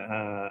 And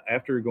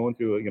after going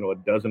through, a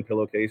dozen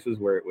pillowcases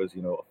where it was,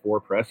 a 4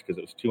 press because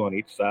it was 2 on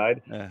each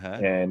side,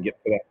 and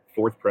get to that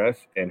 4th press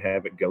and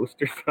have it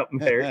ghost or something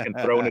there and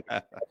throw it.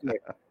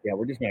 Like, yeah,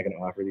 we're just not going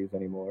to offer these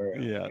anymore.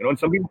 Yeah. And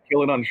some people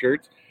kill it on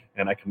shirts,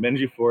 and I commend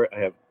you for it.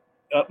 I have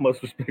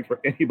utmost respect for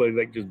anybody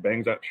that just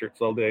bangs out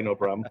shirts all day, no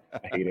problem. I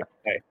hate it.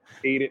 I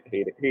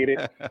hate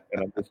it.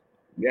 And I'm just,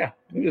 I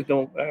just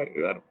don't,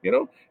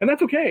 and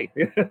that's okay.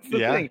 That's the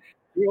thing.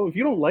 If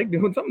you don't like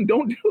doing something,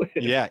 don't do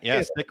it.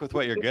 Yeah. Stick with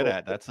what you're good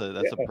at. That's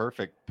a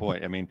perfect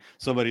point. I mean,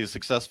 somebody as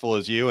successful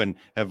as you and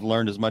have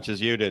learned as much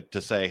as you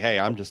to say, hey,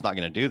 I'm just not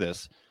going to do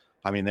this.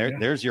 I mean,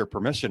 there's your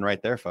permission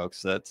right there,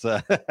 folks. That's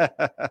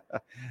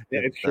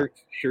it's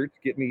shirts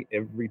get me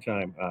every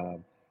time.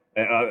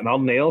 And I'll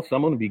nail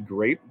someone to be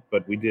great,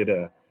 but we did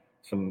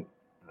some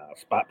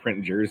spot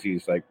print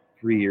jerseys like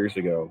 3 years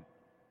ago.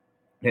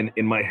 And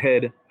in my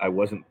head, I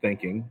wasn't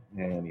thinking,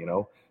 and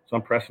so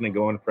I'm pressing and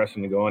going,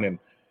 and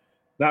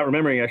not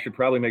remembering I should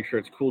probably make sure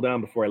it's cooled down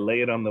before I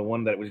lay it on the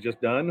one that was just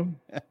done.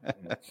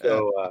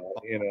 So,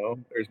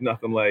 there's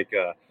nothing like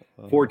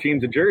 4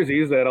 teams of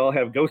jerseys that all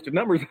have ghosted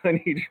numbers on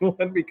each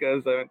one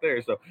because I went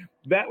there. So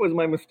that was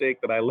my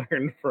mistake that I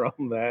learned from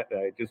that.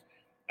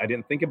 I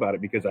didn't think about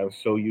it because I was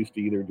so used to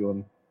either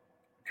doing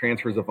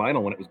transfers of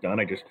vinyl when it was done.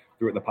 I just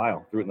threw it in the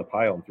pile.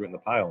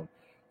 And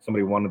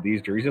somebody wanted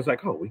these jerseys. It's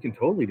like, oh, we can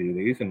totally do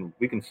these and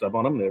we can sub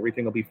on them and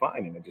everything will be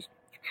fine. And it just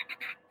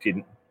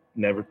didn't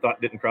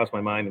cross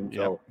my mind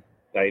until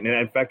and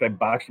in fact I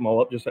boxed them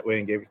all up just that way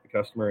and gave it to the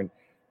customer, and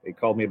they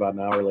called me about an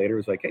hour later. It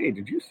was like, hey,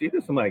 did you see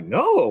this? I'm like,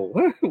 no,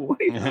 what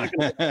are you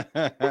talking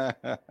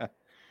about?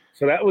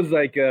 So that was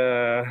like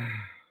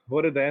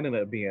what did that end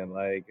up being,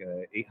 like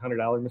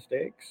 $800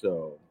 mistake?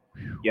 So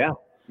and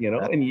you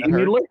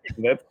learn.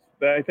 That's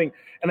I think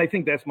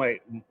that's my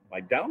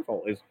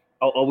downfall is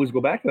I'll always go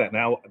back to that.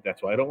 Now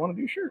that's why I don't want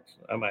to do shirts.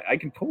 I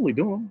can totally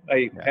do them.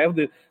 I have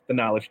the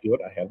knowledge to do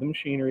it. I have the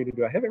machinery to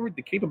do it. I have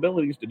the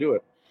capabilities to do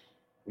it.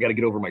 I got to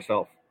get over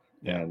myself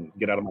and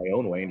get out of my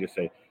own way and just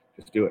say,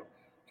 just do it.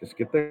 Just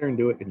get there and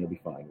do it, and you'll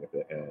be fine with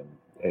it.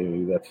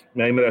 And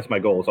that's my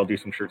goal. Is I'll do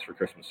some shirts for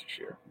Christmas this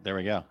year. There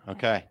we go.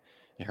 Okay.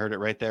 You heard it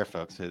right there,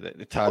 folks.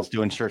 Todd's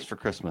doing shirts for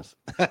Christmas.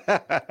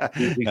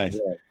 Nice.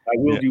 I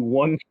will do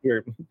one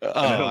shirt.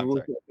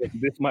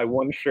 This is my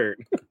one shirt.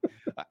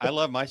 I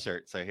love my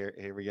shirt. So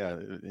here we go.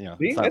 See,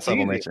 it's not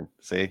sublimation.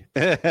 See?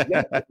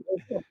 That's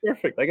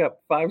perfect. I got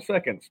 5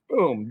 seconds.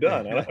 Boom,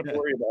 done. I don't have to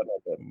worry about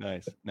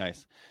that.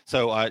 Nice.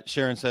 So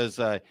Sharon says,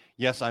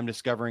 yes, I'm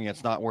discovering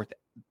it's not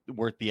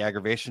worth the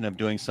aggravation of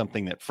doing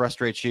something that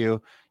frustrates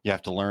you. You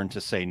have to learn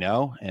to say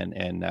no,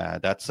 and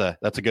that's a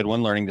good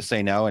one, learning to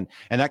say no, and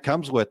that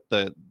comes with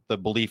the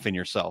belief in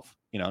yourself,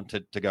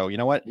 to go, you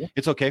know what,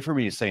 it's okay for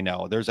me to say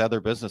no. There's other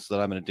business that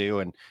I'm going to do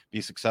and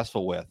be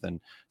successful with, and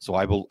so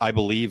I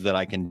believe that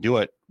I can do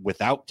it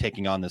without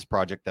taking on this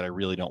project that I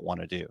really don't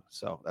want to do.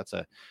 So that's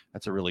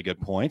a really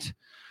good point.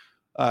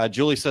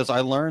 Julie says,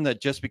 I learned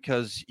that just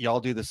because y'all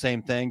do the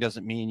same thing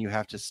doesn't mean you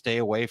have to stay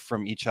away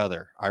from each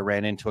other. I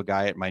ran into a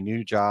guy at my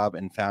new job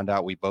and found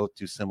out we both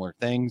do similar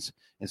things.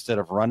 Instead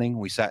of running,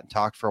 we sat and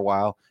talked for a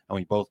while, and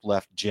we both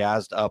left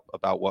jazzed up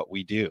about what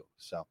we do.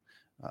 So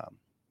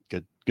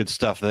good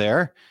stuff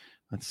there.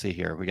 Let's see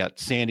here. We got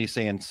Sandy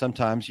saying,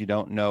 sometimes you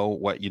don't know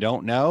what you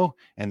don't know,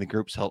 and the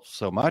groups help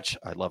so much.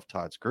 I love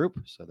Todd's group.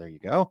 So there you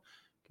go.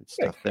 Good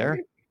stuff there.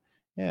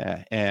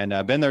 Yeah. And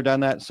I've been there,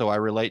 done that. So I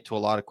relate to a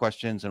lot of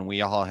questions, and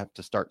we all have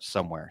to start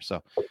somewhere.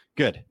 So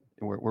good.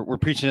 We're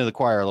preaching to the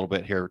choir a little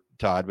bit here,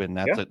 Todd, and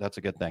that's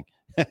a good thing.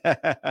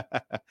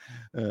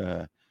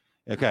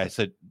 Okay.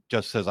 So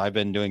just says, I've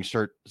been doing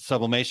shirt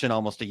sublimation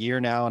almost a year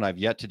now, and I've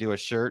yet to do a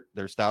shirt.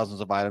 There's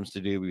thousands of items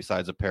to do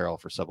besides apparel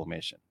for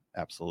sublimation.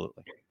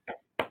 Absolutely.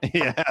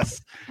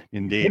 Yes,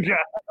 indeed.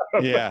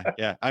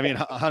 Yeah. I mean,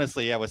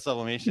 honestly, with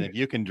sublimation, if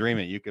you can dream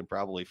it, you can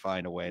probably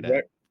find a way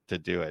to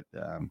do it.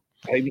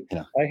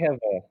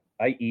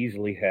 I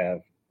easily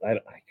have, I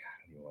don't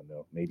even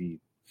know, maybe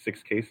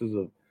 6 cases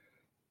of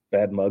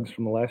bad mugs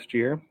from the last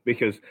year,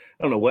 because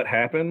I don't know what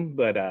happened,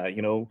 but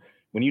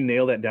when you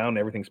nail that down,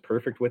 everything's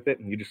perfect with it,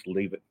 and you just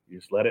leave it, you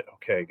just let it,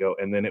 okay, go.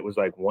 And then it was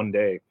like one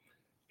day,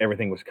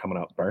 everything was coming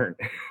out burnt.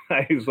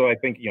 So I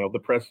think, the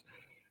press,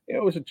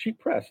 it was a cheap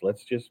press.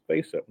 Let's just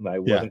face it. And I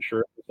wasn't sure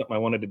if it was something I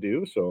wanted to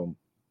do. So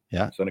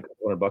I spent a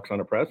couple $100 on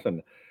a press,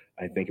 and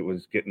I think it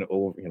was getting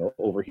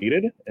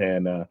overheated.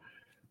 And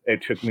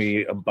it took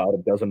me about a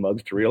dozen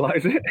mugs to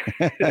realize it.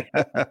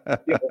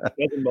 A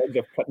dozen mugs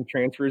of cutting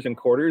transfers and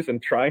quarters and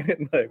trying it,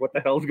 and like, what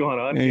the hell's going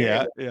on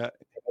here? Yeah.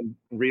 And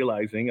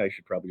realizing I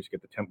should probably just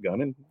get the temp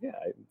gun, and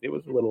it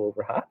was a little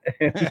over hot.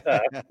 And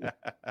I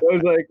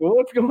was like, well,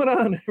 what's going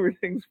on?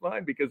 Everything's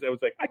fine, because I was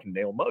like, I can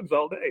nail mugs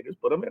all day. Just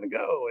put them in and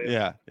go. And,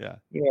 Yeah.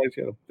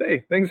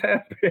 hey, things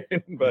happen.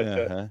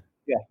 But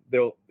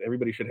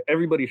everybody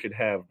should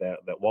have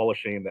that wall of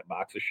shame, that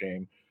box of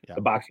shame,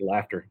 the box of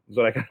laughter is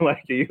what I kind of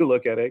like you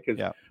look at it,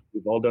 because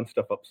we've all done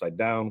stuff upside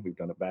down. We've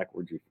done it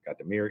backwards. We forgot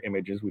to mirror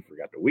images. We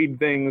forgot to weed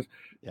things.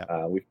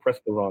 We've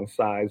pressed the wrong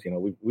size.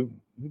 We've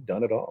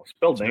done it all.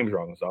 Spelled names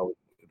wrong is always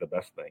the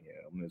best thing.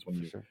 Is when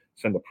you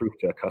send a proof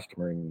to a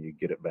customer and you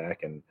get it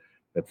back and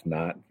that's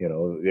not,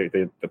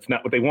 that's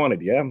not what they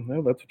wanted. Yeah,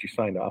 well, that's what you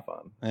signed off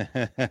on.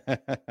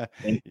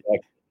 In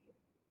fact,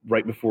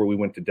 right before we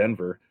went to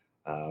Denver,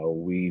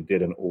 we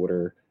did an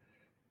order,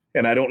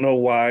 and I don't know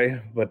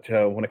why, but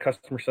when a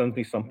customer sends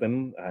me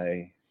something,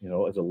 I,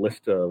 as a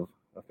list of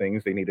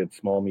things, they needed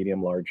small,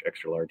 medium, large,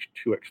 extra large,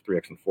 2X,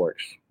 3X, and 4X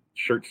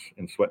shirts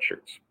and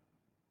sweatshirts.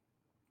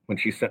 When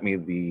she sent me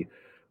the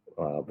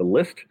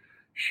list,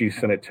 she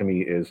sent it to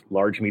me as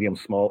large, medium,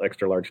 small,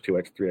 extra large,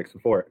 2X, 3X,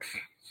 and 4X.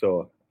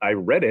 So I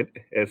read it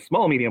as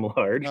small, medium,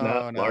 large,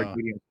 not large,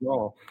 medium,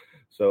 small.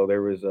 So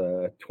there was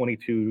a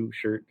 22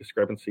 shirt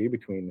discrepancy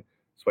between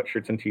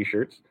sweatshirts and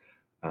t-shirts.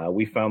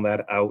 We found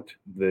that out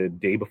the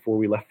day before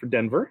we left for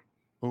Denver.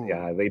 Ooh.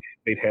 Yeah,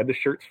 they'd had the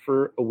shirts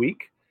for a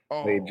week.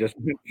 They just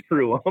went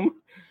through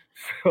them.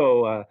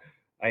 So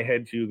I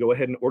had to go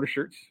ahead and order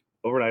shirts,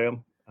 overnight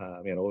them,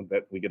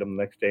 that we get them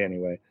the next day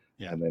anyway.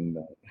 Yeah. And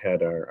then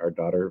had our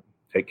daughter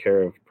take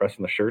care of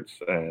pressing the shirts.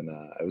 And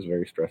I was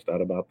very stressed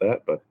out about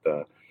that. But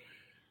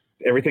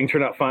everything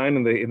turned out fine,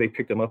 and they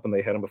picked them up and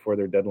they had them before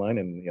their deadline.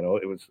 And,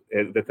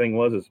 the thing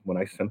was when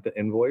I sent the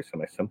invoice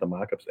and I sent the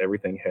mock-ups,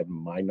 everything had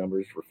my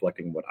numbers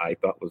reflecting what I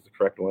thought was the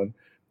correct one.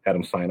 Had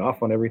them sign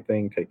off on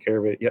everything, take care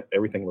of it. Yep,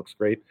 everything looks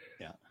great.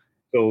 Yeah.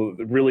 So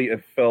really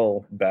it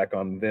fell back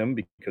on them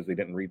because they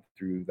didn't read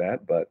through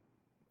that, but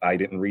I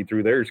didn't read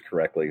through theirs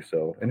correctly.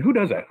 So, and who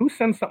does that? Who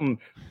sends something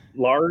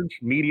large,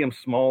 medium,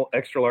 small,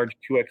 extra large,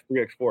 2X,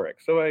 3X, 4X?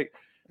 So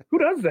who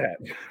does that?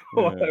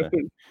 Well,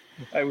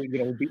 I was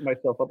beating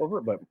myself up over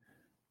it, but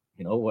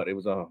you know what? It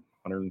was a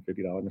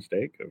 $150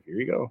 mistake. Of here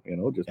you go,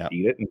 just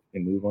eat it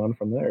and move on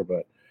from there.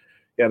 But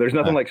yeah, there's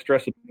nothing like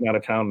stressing out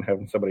of town and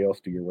having somebody else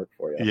do your work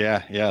for you.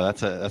 Yeah,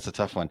 that's a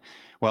tough one.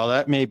 Well,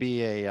 that may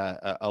be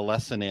a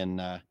lesson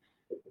in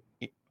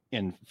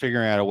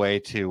figuring out a way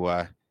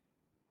to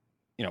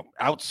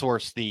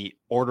outsource the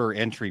order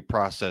entry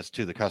process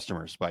to the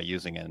customers by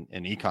using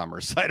an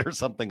e-commerce site or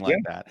something like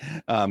that.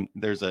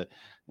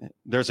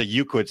 There's a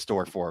Euclid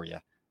store for you.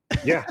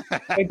 Yeah.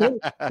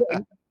 And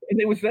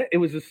it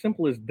was as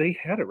simple as they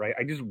had it right.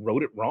 I just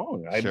wrote it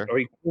wrong.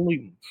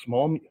 Only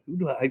small.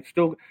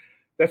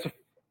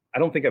 I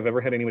don't think I've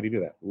ever had anybody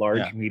do that.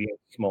 Large, medium,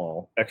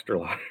 small, extra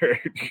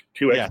large,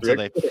 2X. Yeah, so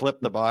they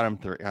flip the bottom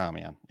through. Oh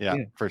man, yeah,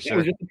 for sure. It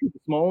was just the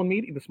small and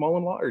medium, the small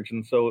and large,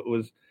 and so it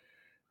was.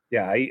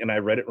 Yeah, I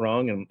read it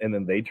wrong, and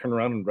then they turned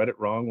around and read it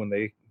wrong when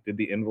they did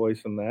the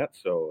invoice and that.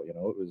 So it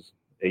was,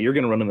 hey, you're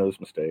going to run into those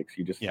mistakes.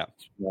 You just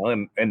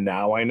and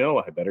now I know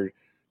I better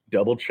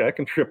double check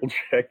and triple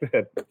check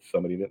that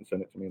somebody didn't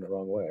send it to me in the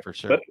wrong way. For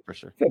sure, but for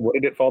sure. What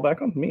did it fall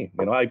back on? Me.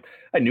 I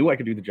knew I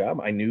could do the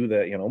job. I knew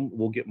that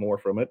we'll get more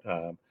from it.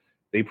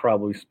 They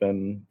probably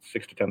spend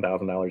 $6,000 to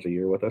 $10,000 a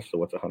year with us. So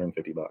what's $150?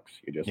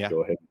 You just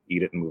go ahead,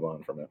 eat it, and move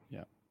on from it.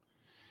 Yeah.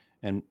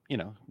 And,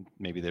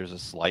 maybe there's a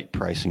slight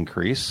price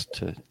increase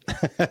to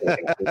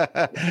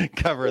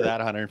cover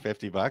that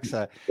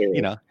 $150.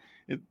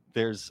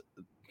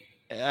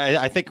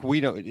 I think we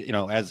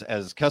don't,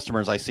 as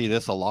customers, I see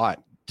this a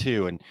lot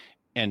too.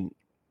 And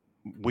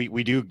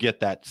we do get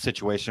that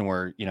situation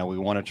where, we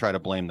want to try to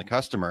blame the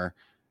customer,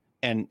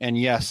 and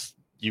yes,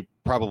 you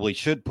probably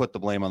should put the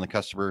blame on the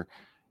customer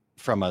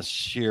from a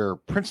sheer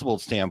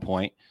principled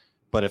standpoint.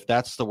 But if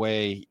that's the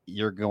way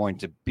you're going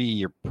to be,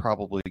 you're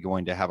probably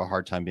going to have a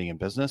hard time being in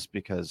business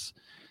because,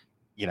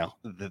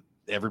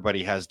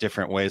 everybody has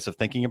different ways of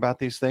thinking about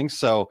these things.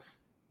 So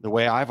the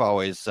way I've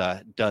always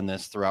done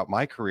this throughout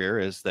my career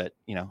is that,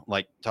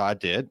 like Todd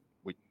did,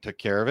 we took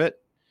care of it,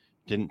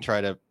 didn't try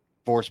to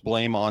force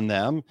blame on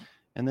them.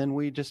 And then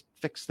we just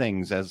fix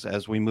things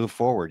as we move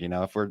forward.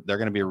 If they're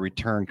going to be a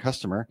return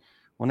customer,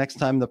 well, next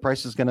time the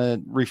price is going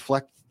to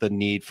reflect the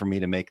need for me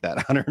to make that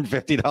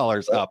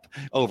 $150 up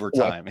over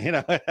time. I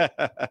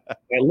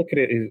look at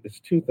it as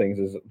two things.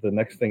 Is the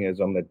next thing is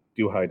I'm going to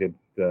do how I did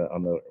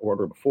on the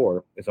order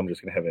before, is I'm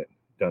just going to have it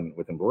done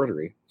with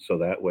embroidery. So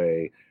that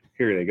way,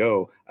 here they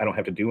go. I don't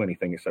have to do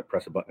anything except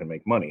press a button and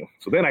make money.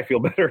 So then I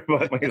feel better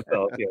about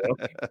myself,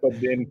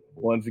 But then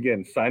once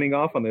again, signing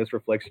off on this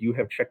reflects you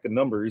have checked the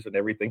numbers and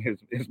everything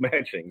is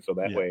matching. So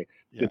that way,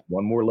 just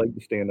one more leg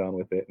to stand on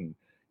with it. And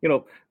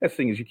that's the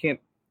thing is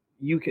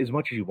you as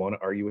much as you want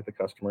to argue with the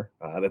customer.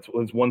 That's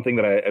one thing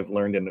that I've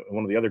learned in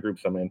one of the other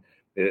groups I'm in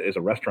is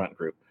a restaurant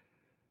group.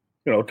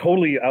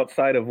 Totally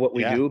outside of what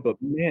we do, but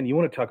man, you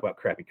want to talk about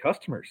crappy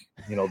customers.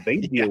 They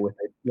deal with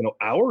it,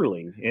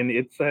 hourly, and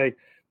it's like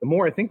the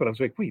more I think about it, I was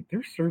like, wait,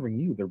 they're serving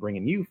you, they're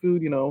bringing you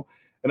food, and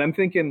I'm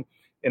thinking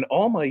in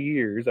all my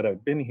years that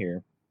I've been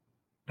here,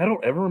 I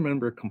don't ever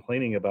remember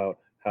complaining about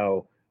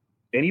how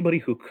anybody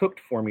who cooked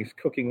for me's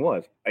cooking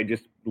was. I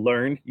just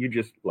learned you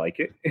just like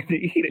it and you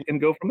eat it and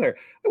go from there.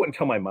 I wouldn't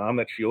tell my mom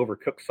that she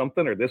overcooked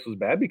something or this was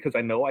bad because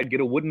I know I'd get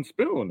a wooden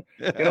spoon,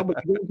 but you go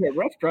to a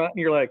restaurant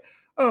and you're like,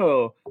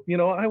 oh,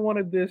 I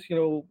wanted this,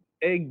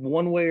 egg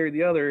one way or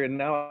the other, and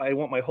now I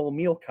want my whole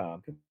meal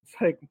comped. It's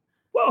like,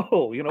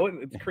 whoa,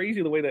 it's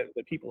crazy the way that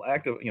people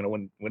act,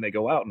 when they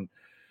go out. And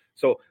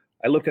so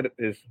I looked at it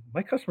as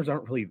my customers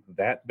aren't really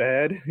that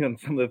bad on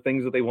some of the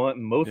things that they want.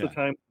 And most of the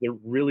time they're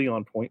really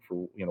on point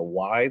for,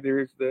 why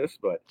there's this.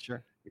 But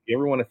sure, if you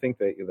ever want to think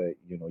that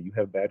you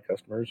have bad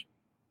customers,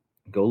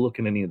 go look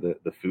in any of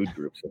the food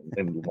groups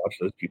and watch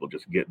those people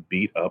just get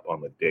beat up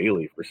on the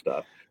daily for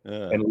stuff.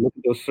 And look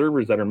at those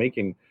servers that are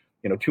making,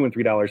 $2 and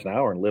 $3 an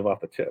hour and live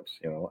off the tips.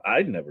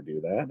 I'd never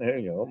do that.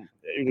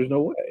 There's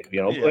no way,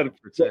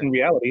 but in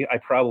reality, I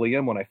probably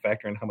am when I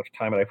factor in how much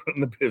time I put in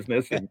the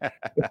business and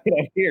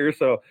here.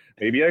 So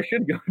maybe I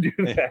should go do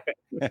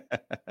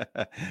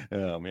that.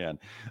 Oh man.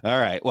 All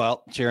right.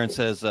 Well, Sharon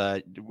says,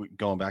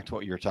 going back to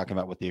what you were talking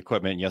about with the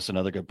equipment. Yes.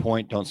 Another good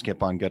point. Don't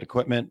skip on good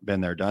equipment. Been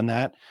there, done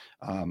that.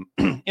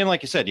 And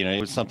like you said,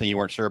 it was something you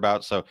weren't sure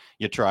about. So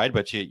you tried,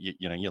 but you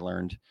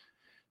learned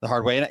the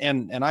hard way.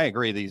 And I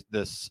agree. You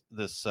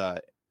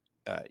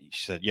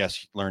said,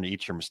 yes, learn to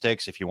eat your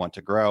mistakes if you want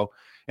to grow.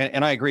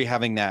 And I agree,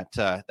 having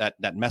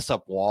that mess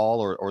up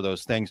wall or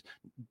those things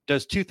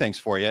does two things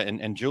for you.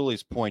 And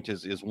Julie's point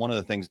is one of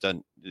the things that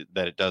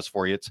it does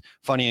for you. It's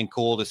funny and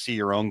cool to see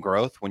your own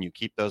growth when you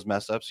keep those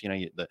mess ups,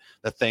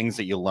 the things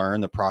that you learn,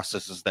 the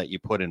processes that you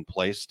put in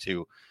place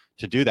to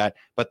do that.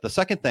 But the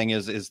second thing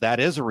is that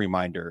is a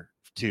reminder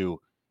to,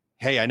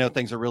 hey, I know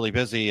things are really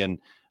busy and,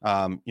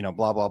 blah,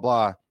 blah,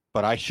 blah.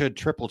 But I should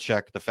triple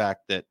check the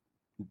fact that,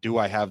 do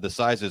I have the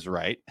sizes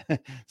right?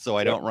 So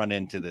I don't run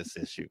into this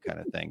issue kind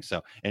of thing.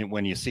 So, and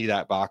when you see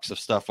that box of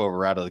stuff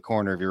over out of the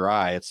corner of your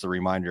eye, it's the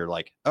reminder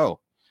like,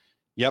 oh,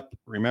 yep,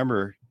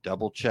 remember,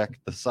 double check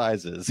the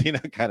sizes,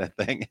 kind of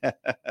thing.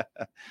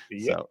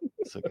 So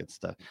good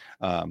stuff.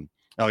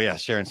 Oh yeah.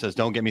 Sharon says,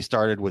 don't get me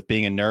started with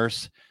being a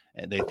nurse.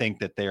 And they think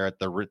that they're at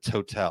the Ritz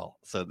Hotel.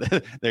 So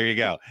there you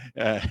go.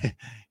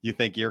 You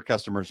think your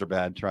customers are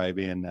bad, try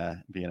being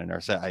a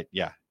nurse.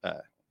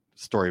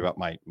 Story about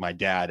my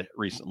dad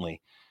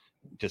recently.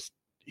 Just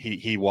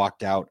he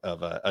walked out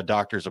of a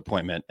doctor's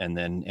appointment and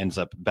then ends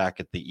up back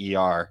at the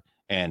ER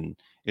and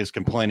is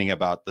complaining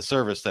about the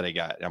service that he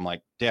got. I'm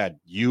like, Dad,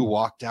 you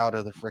walked out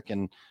of the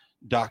freaking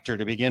doctor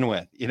to begin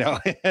with,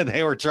 and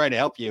they were trying to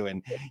help you,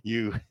 and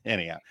you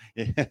anyhow.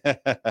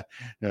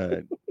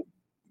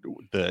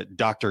 The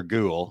Dr.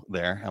 Ghoul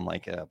there. I'm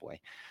like, oh boy.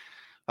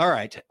 All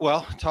right.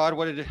 Well, Todd,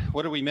 what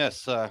did we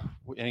miss?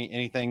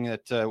 Anything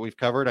that we've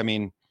covered? I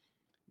mean,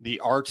 the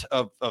art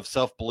of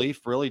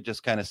self-belief really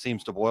just kind of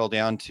seems to boil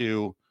down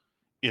to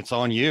it's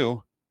on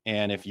you.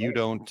 And if you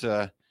don't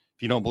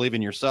believe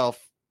in yourself,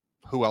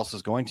 who else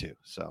is going to?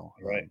 So,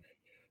 right.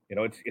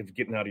 It's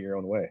getting out of your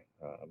own way.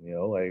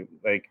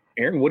 Like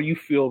Aaron, what do you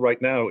feel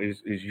right now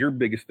is your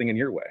biggest thing in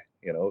your way?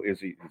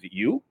 Is it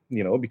you,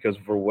 because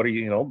for what are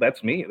you,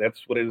 that's me.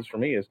 That's what it is for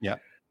me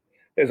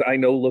as I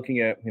know, looking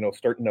at,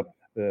 starting up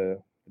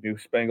the new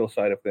Spangle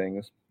side of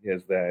things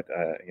is that,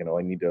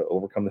 I need to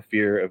overcome the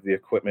fear of the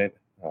equipment.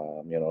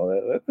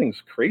 That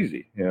thing's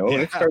crazy, and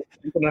it starts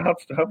keeping out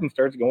stuff and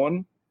starts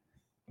going,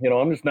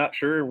 I'm just not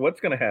sure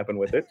what's going to happen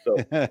with it. So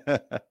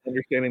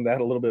understanding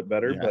that a little bit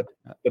better, but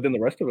then the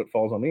rest of it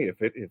falls on me.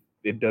 If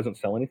it doesn't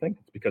sell anything,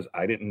 it's because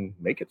I didn't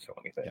make it sell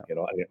anything.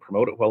 I didn't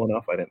promote it well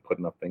enough. I didn't put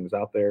enough things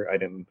out there. I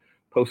didn't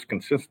post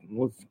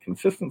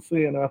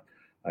consistency enough.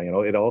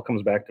 It all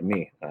comes back to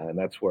me. And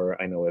that's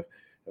where I know if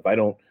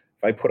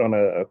I put on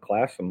a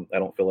class and I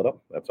don't fill it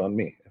up, that's on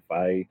me. If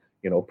I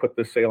put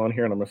this sale on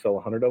here and I'm going to sell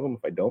 100 of them.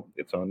 If I don't,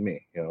 it's on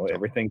me.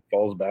 Everything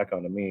falls back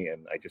onto me,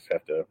 and I just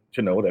have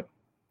to know that,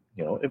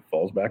 it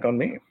falls back on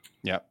me.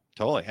 Yeah,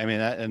 totally. I mean,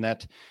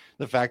 that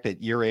the fact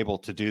that you're able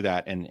to do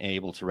that and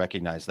able to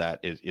recognize that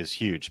is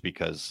huge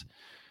because,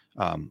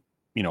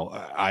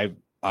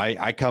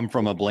 I come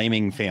from a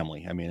blaming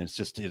family. I mean,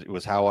 it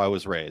was how I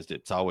was raised.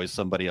 It's always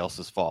somebody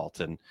else's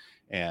fault.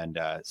 And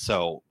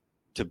so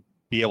to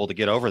be able to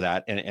get over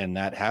that, and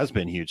that has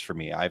been huge for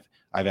me. I've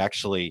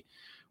actually,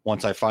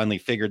 once I finally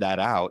figured that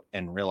out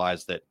and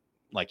realized that,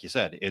 like you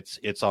said,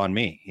 it's on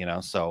me,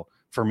 so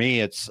for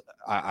me,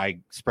 I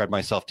spread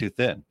myself too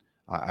thin.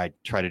 I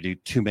try to do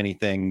too many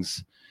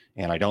things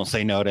and I don't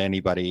say no to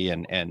anybody.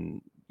 And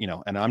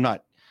I'm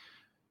not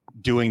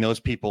doing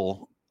those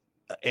people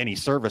any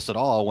service at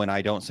all when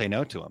I don't say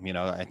no to them.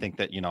 I think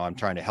that, I'm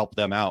trying to help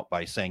them out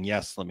by saying,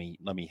 yes, let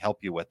me help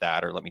you with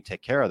that, or let me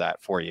take care of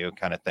that for you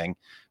kind of thing.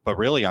 But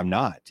really I'm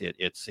not.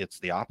 It's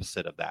the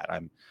opposite of that.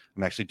 I'm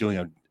actually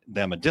doing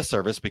them a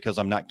disservice because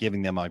I'm not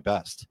giving them my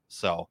best.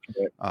 So,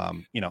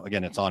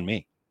 again, it's on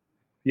me.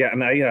 Yeah.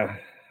 And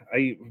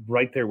I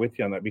right there with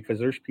you on that, because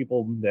there's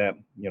people that,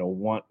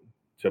 want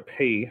to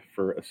pay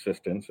for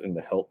assistance and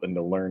to help and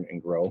to learn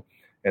and grow.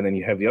 And then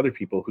you have the other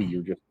people who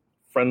you're just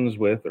friends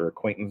with or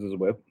acquaintances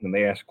with, and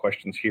they ask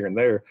questions here and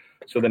there.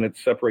 So then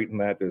it's separating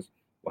that as,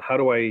 well, how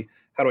do I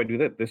how do I do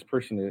that? This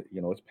person,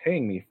 is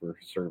paying me for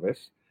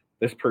service.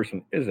 This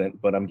person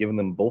isn't, but I'm giving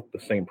them both the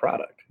same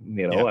product. I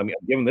mean, I'm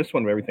giving this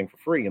one everything for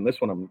free, and this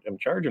one I'm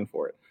charging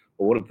for it.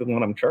 But what if the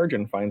one I'm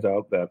charging finds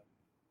out that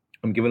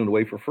I'm giving it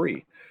away for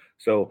free?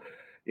 So,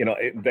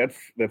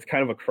 that's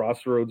kind of a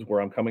crossroads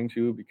where I'm coming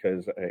to,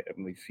 because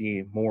I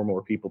see more and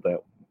more people that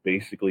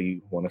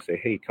basically want to say,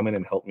 hey, come in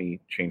and help me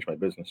change my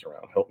business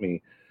around.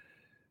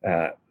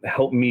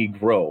 Help me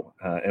grow.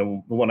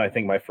 And one, I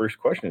think my first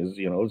question is,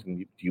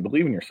 do you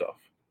believe in yourself?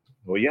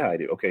 Well, yeah, I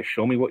do. Okay,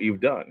 show me what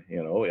you've done.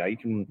 I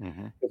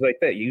can, it's like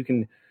that.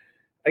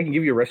 I can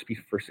give you a recipe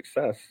for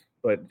success,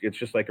 but it's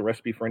just like a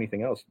recipe for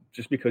anything else.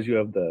 Just because you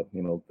have the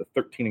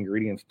 13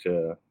 ingredients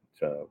to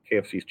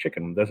KFC's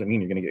chicken doesn't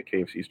mean you're going to get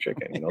KFC's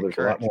chicken. There's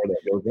a lot more that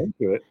goes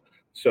into it.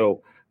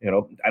 So, I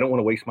don't want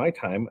to waste my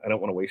time. I don't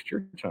want to waste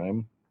your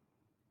time.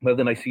 But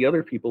then I see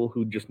other people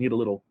who just need a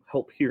little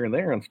help here and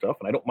there and stuff,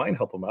 and I don't mind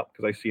helping them out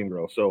because I see them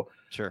grow. So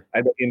sure, I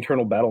have an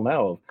internal battle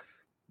now of,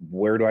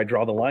 where do I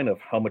draw the line of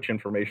how much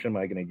information am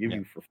I going to give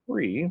you for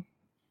free?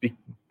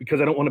 Because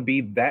I don't want to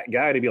be that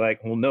guy to be like,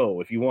 well,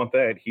 no, if you want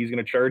that, he's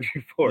going to charge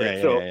you for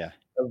it.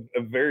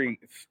 I'm very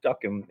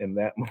stuck in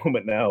that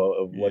moment now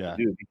of what to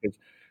do, because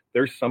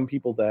there's some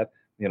people that,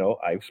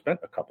 I've spent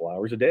a couple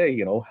hours a day,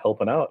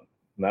 helping out.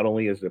 Not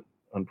only is it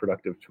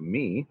unproductive to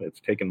me, it's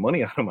taking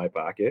money out of my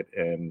pocket,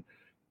 and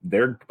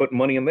they're putting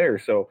money in there.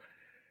 So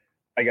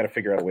I got to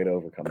figure out a way to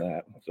overcome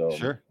that. So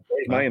sure,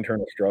 there's my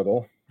internal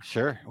struggle.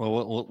 Sure.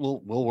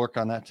 Well, we'll work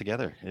on that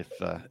together if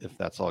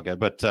that's all good.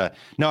 But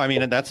no, I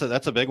mean, that's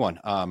a big one.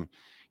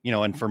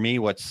 And for me,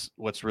 what's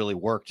really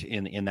worked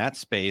in that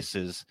space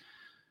is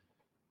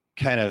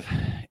kind of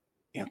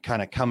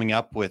coming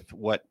up with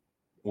what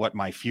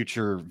my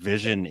future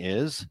vision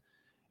is,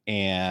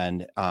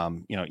 and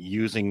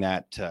using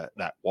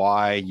that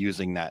why,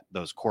 using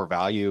those core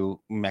value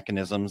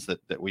mechanisms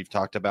that we've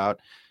talked about,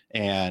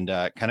 and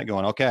kind of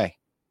going, okay,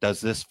 does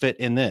this fit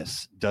in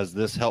this? Does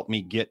this help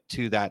me get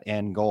to that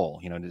end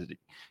goal?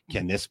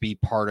 Can this be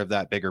part of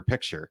that bigger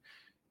picture?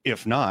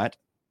 If not,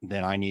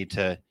 then I need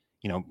to,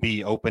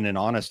 be open and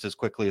honest as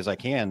quickly as I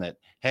can that,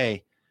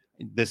 hey,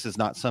 this is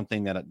not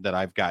something that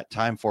I've got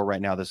time for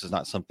right now. This is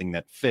not something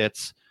that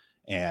fits.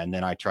 And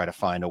then I try to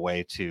find a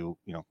way to,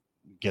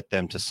 get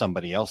them to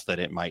somebody else that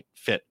it might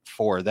fit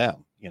for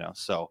them,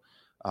 So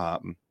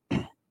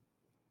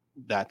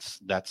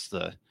that's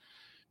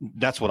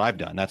what I've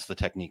done. That's the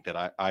technique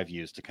that I've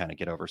used to kind of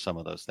get over some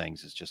of those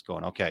things, is just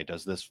going, okay,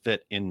 does this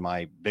fit in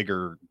my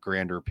bigger,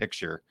 grander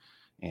picture?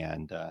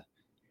 And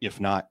if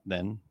not,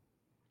 then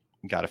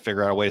got to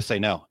figure out a way to say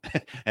no.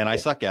 And I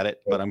suck at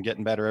it, but I'm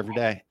getting better every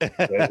day.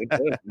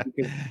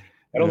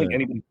 I don't think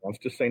anybody wants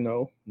to say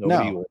no.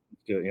 Nobody wants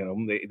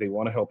to, they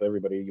want to help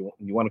everybody.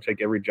 You want to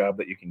take every job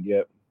that you can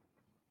get.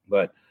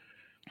 But,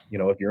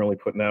 if you're only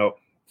putting out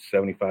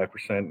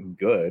 75%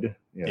 good,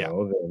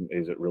 then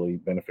is it really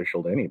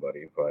beneficial to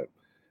anybody? But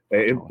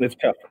it's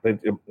tough.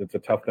 It's a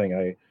tough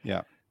thing.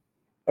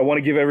 I want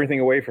to give everything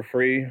away for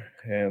free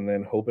and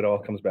then hope it all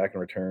comes back in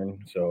return.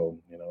 So,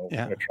 I'm going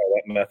to try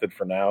that method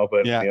for now.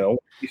 But,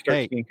 you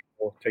start seeing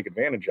people take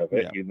advantage of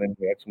it. Then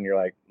that's when you're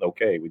like,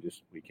 okay,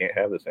 we can't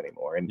have this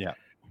anymore.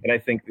 And I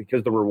think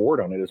because the reward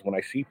on it is when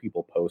I see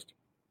people post,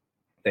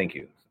 thank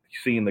you,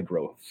 seeing the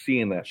growth,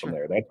 seeing that from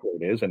there, that's what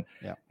it is. And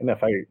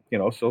if I,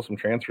 sell some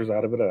transfers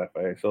out of it, if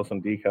I sell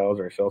some decals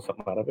or sell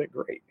something out of it,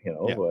 great,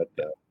 but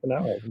for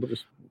now we'll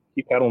just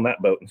keep paddling that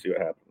boat and see what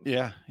happens.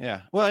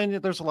 Yeah. Well, and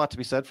there's a lot to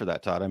be said for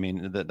that, Todd. I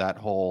mean, that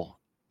whole,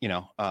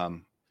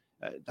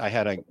 I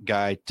had a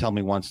guy tell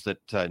me once that,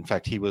 in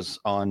fact, he was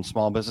on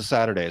Small Business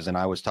Saturdays, and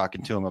I was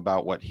talking to him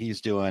about what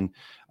he's doing.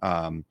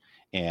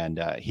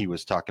 And he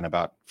was talking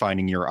about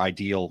finding your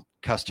ideal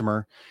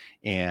customer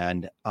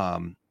and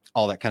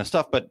all that kind of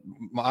stuff. But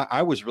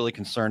I was really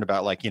concerned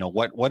about, like,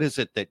 what is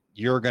it that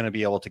you're going to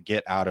be able to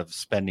get out of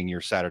spending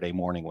your Saturday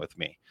morning with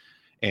me?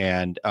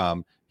 And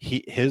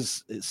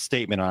his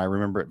statement, and I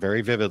remember it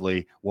very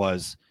vividly,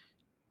 was,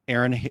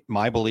 Aaron,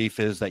 my belief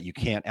is that you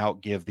can't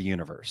outgive the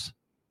universe.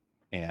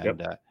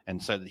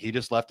 And so he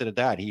just left it at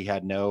that. He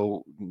had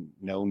no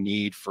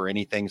need for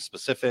anything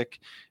specific.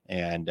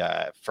 And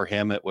for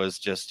him, it was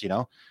just,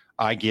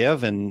 I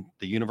give and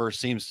the universe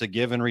seems to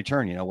give in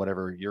return,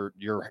 whatever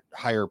your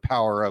higher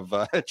power of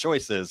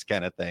choice is,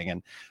 kind of thing.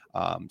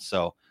 And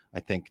so I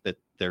think that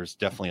there's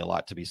definitely a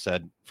lot to be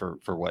said for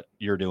what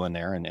you're doing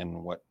there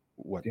and what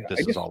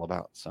this is all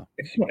about. So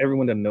I just want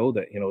everyone to know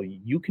that,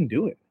 you can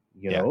do it.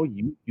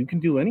 You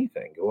can do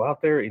anything. Go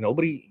out there.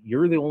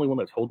 You're the only one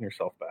that's holding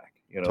yourself back.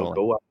 Totally.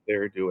 Go out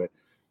there, do it.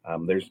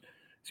 There's,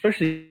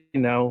 especially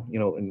now,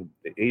 in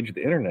the age of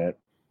the internet,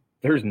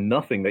 there's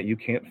nothing that you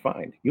can't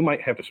find. You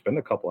might have to spend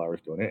a couple hours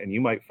doing it, and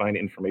you might find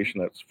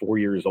information that's 4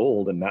 years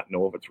old and not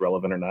know if it's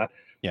relevant or not.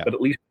 Yeah. But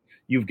at least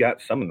you've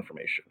got some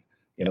information.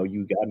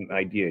 You got an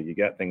idea. You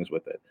got things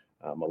with it.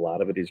 A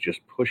lot of it is just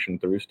pushing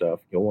through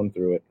stuff, going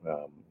through it,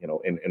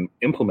 and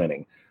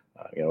implementing.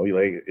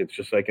 It's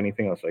just like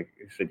anything else. Like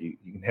I said, you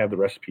can have the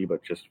recipe,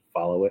 but just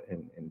follow it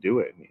and do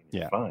it, and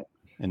you're fine.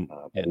 And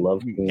I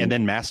love and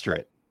then master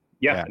it.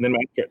 Yeah. And then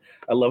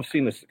I love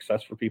seeing the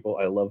success for people.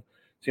 I love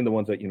seeing the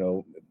ones that,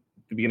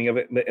 the beginning of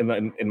it.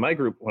 And in my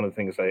group, one of the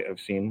things I've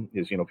seen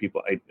is,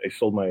 people, I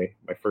sold my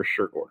first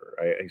shirt order.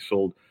 I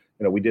sold,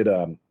 we did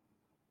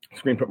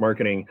screen print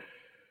marketing.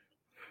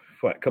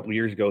 A couple of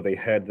years ago, they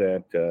had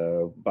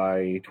that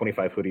buy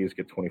 25 hoodies,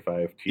 get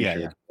 25 t-shirts.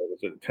 Yeah. It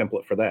was a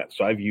template for that.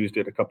 So I've used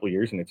it a couple of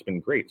years and it's been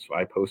great. So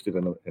I posted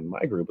in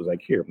my group, was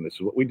like, here, this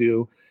is what we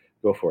do,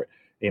 go for it.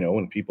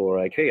 And people are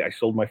like, hey, I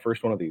sold my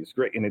first one of these.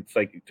 Great. And it's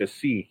like to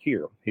see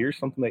here's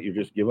something that you're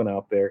just giving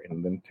out there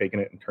and then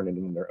taking it and turning it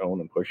into their own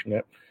and pushing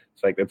it.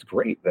 It's like, that's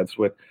great. That's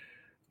what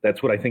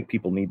I think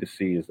people need to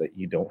see, is that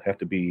you don't have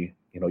to be,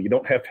 you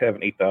don't have to have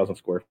an 8,000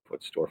 square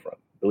foot storefront.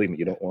 Believe me,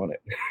 you don't want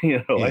it.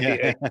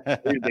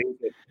 There's days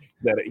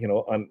that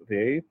on the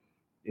day,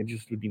 it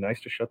just would be nice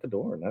to shut the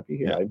door and not be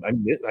here.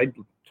 Yeah. I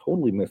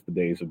totally miss the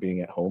days of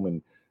being at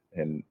home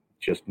and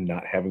just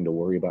not having to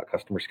worry about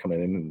customers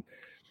coming in and,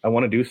 I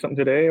want to do something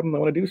today.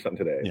 But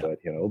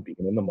being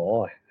in the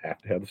mall, I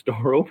have to have the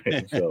store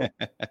open. So, like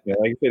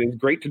I said, it's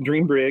great to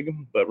dream big,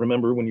 but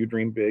remember, when you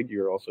dream big,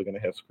 you're also going to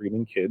have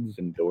screaming kids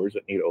and doors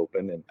that need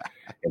open and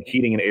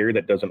heating and air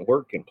that doesn't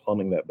work and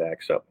plumbing that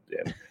backs up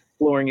and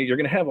flooring. You're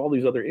going to have all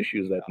these other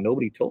issues that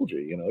nobody told you.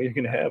 You're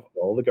going to have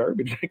all the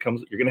garbage that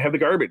comes. You're going to have the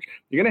garbage.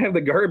 You're going to have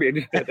the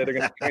garbage that they're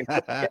going to try and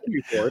charge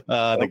you for.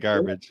 The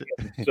garbage.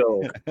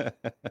 So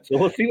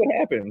we'll see what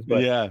happens.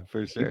 But yeah,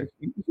 for sure.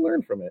 You just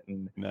learn from it.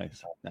 And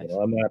nice.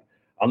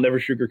 I'll never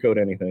sugarcoat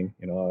anything.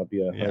 I'll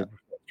be a 100%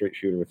 straight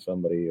shooter with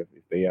somebody. If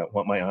they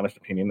want my honest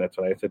opinion, that's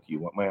what I said to you.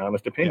 Want my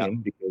honest opinion,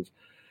 because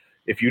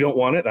if you don't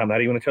want it, I'm not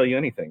even going to tell you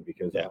anything,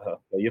 because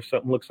I'll tell you if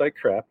something looks like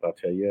crap. I'll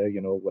tell you,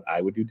 what I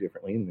would do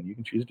differently, and then you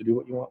can choose to do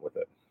what you want with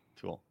it.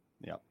 Cool.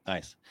 Yeah.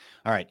 Nice.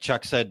 All right.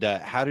 Chuck said,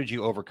 how did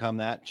you overcome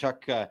that?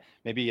 Chuck,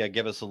 maybe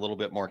give us a little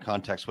bit more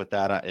context with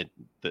that.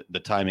 The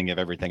timing of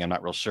everything, I'm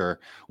not real sure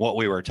what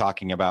we were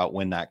talking about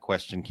when that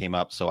question came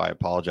up, so I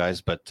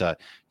apologize. But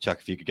Chuck,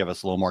 if you could give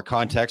us a little more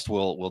context,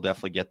 we'll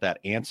definitely get that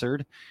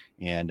answered.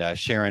 And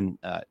Sharon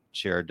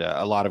shared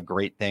a lot of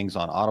great things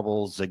on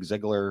Audible, Zig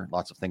Ziglar,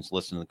 lots of things to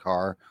listen in the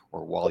car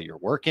or while you're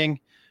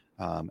working.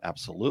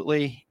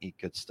 Absolutely.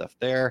 Good stuff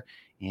there.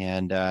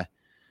 And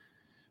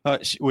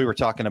we were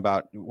talking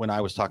about, when I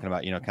was talking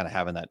about, kind of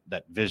having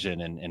that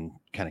vision and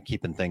kind of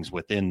keeping things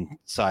within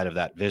side of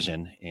that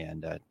vision.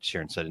 And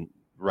Sharon said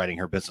writing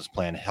her business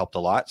plan helped a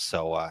lot.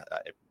 So I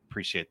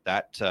appreciate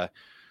that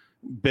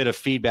bit of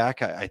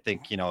feedback. I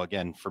think,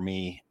 again, for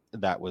me,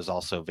 that was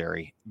also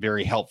very,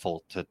 very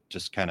helpful to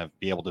just kind of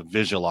be able to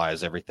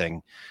visualize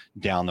everything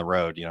down the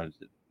road,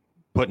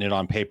 putting it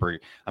on paper.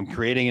 I'm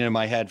creating it in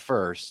my head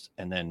first,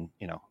 and then,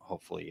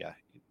 hopefully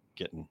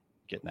getting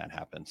that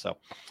happen. So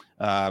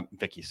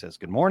Vicky says,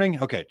 good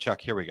morning. Okay,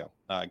 Chuck, here we go.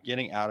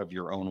 Getting out of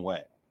your own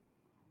way.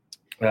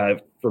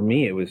 For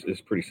me, it's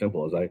pretty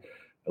simple. As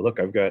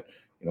I've got,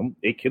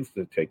 8 kids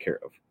to take care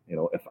of.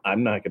 If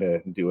I'm not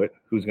going to do it,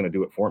 who's going to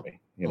do it for me?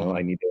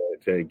 I need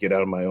to get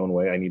out of my own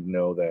way. I need to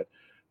know that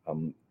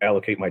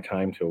allocate my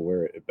time to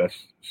where it best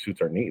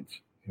suits our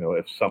needs.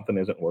 If something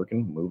isn't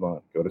working, move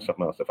on, go to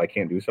something else. If I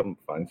can't do something,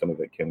 find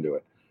somebody that can do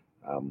it.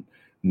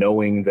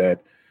 Knowing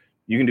that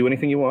you can do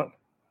anything you want,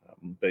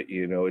 but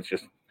it's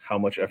just how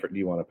much effort do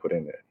you want to put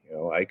in it?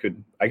 I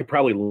could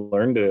probably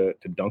learn to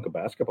dunk a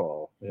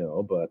basketball,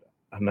 but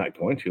I'm not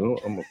going to.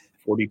 I'm a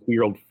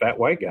 42-year-old fat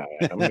white guy.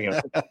 I'm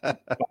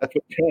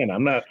 5'10".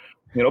 I'm not,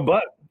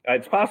 but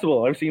it's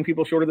possible. I've seen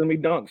people shorter than me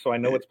dunk, so I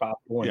know it's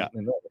possible.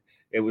 And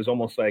it was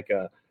almost like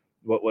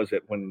what was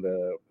it when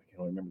I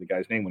don't remember the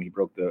guy's name, when he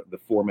broke the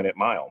 4-minute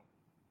mile.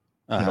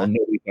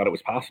 Nobody thought it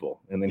was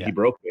possible, and then he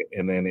broke it,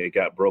 and then it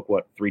got broke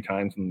 3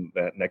 times in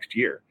that next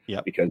year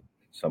because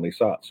somebody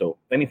saw it. So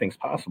anything's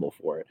possible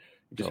for it.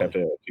 You just have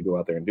to go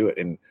out there and do it.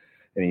 And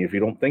if you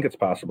don't think it's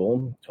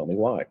possible, tell me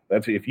why.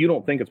 If you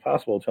don't think it's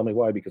possible, tell me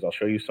why, because I'll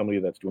show you somebody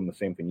that's doing the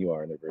same thing you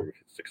are, and they're very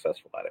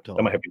successful at it.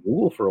 That might have to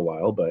Google for a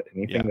while, but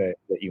anything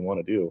that you want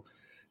to do.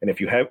 And if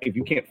you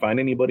can't find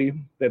anybody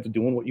that's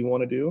doing what you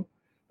want to do,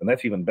 then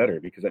that's even better,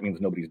 because that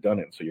means nobody's done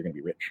it. So you're going to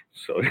be rich.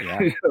 So,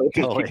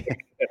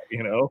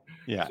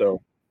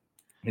 So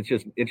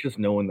it's just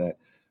knowing that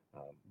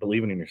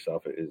believing in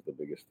yourself is the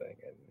biggest thing.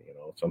 And,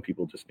 some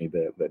people just need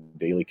that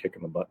daily kick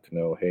in the butt to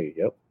know, hey,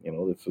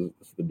 this is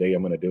the day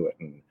I'm going to do it.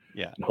 And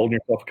holding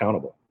yourself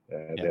accountable.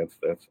 That's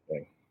the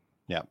thing.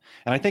 Yeah.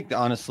 And I think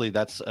honestly,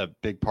 that's a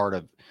big part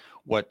of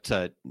what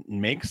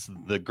makes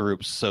the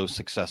group so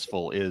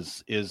successful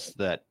is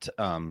that,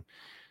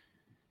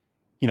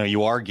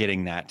 you are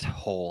getting that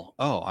whole,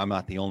 oh, I'm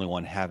not the only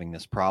one having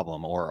this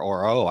problem,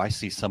 or, oh, I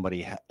see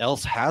somebody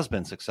else has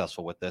been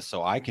successful with this,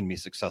 so I can be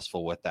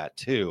successful with that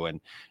too.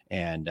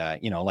 And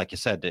like you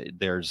said,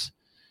 there's,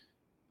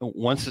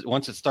 once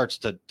it starts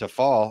to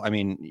fall, I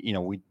mean,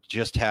 we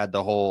just had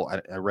the whole,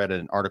 I read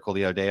an article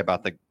the other day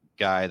about the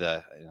guy, and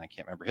I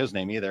can't remember his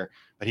name either,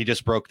 but he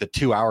just broke the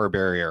 2-hour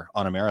barrier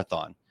on a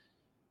marathon.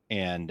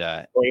 And,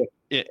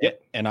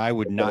 and I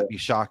would not be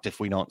shocked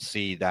if we don't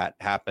see that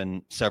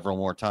happen several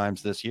more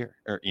times this year,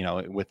 or,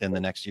 within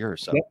the next year or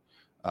so.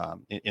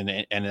 And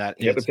that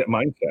it's that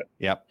mindset.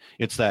 Yep.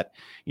 It's that,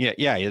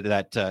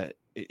 that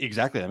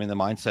exactly. I mean, the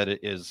mindset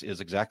is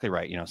exactly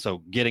right.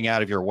 So getting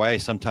out of your way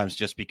sometimes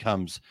just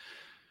becomes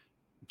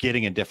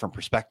getting a different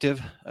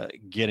perspective,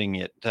 getting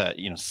it,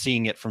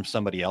 seeing it from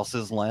somebody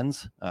else's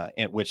lens,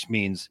 which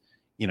means,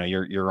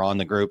 you're on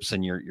the groups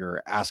and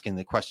you're asking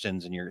the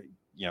questions and you're,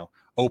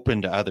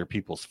 open to other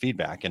people's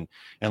feedback. And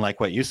like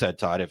what you said,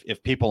 Todd,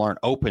 if people aren't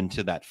open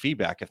to that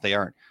feedback, if they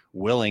aren't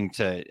willing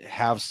to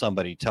have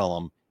somebody tell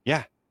them,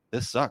 yeah,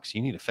 this sucks,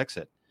 you need to fix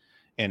it,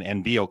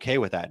 and be okay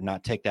with that and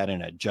not take that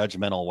in a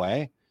judgmental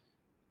way,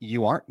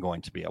 you aren't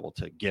going to be able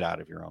to get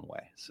out of your own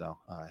way. So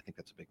I think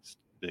that's a big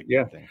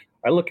thing.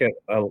 I look at,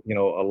 a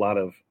lot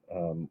of,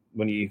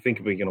 when you think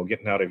of,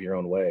 getting out of your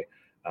own way,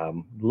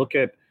 look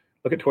at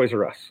Toys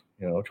R Us.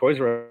 Toys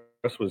R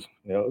Us was,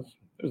 it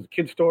was a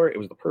kid's store. It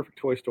was the perfect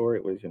toy store.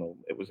 It was,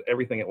 it was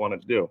everything it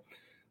wanted to do.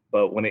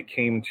 But when it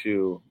came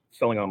to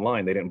selling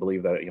online, they didn't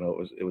believe that,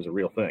 it was a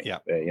real thing. Yeah.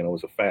 It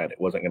was a fad. It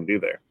wasn't going to do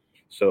there.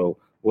 So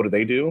what did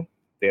they do?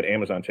 They had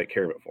Amazon take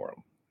care of it for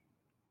them.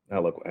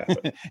 Now look what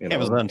happened.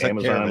 Amazon took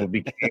care of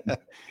it.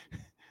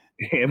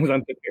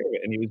 Amazon took care of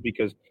it. And it was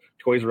because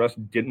Toys R Us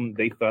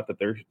they thought that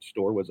their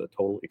store was a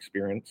total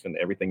experience and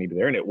everything needed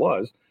there. And it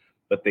was,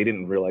 but they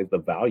didn't realize the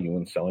value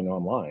in selling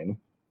online.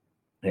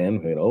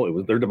 And, it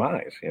was their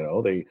demise.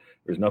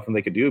 There's nothing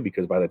they could do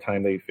because by the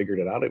time they figured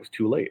it out, it was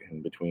too late.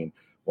 And between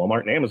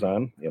Walmart and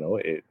Amazon,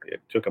 it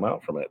took them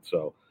out from it.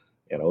 So,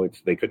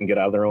 they couldn't get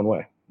out of their own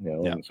way,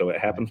 and so it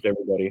happens to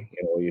everybody.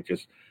 You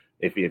just,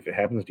 if it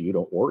happens to you,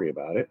 don't worry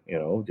about it.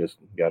 Just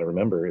got to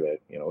remember that,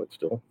 it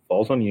still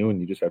falls on you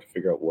and you just have to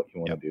figure out what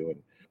you want to do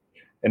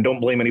and don't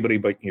blame anybody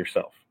but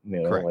yourself.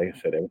 Like I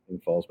said,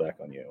 everything falls back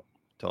on you.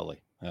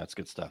 Totally. That's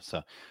good stuff.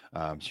 So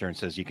Sharon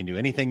says you can do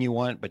anything you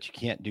want, but you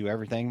can't do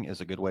everything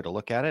is a good way to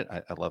look at it.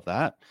 I love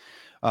that.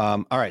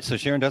 All right. So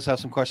Sharon does have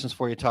some questions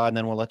for you, Todd, and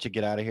then we'll let you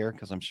get out of here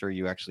because I'm sure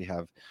you actually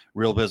have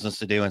real business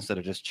to do instead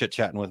of just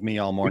chit-chatting with me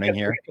all morning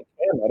here.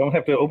 I don't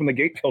have to open the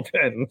gate till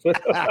 10.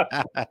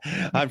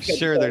 I'm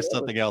sure there's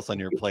something else on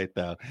your plate,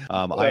 though.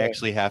 I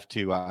actually have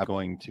to, I'm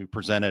going to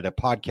present at a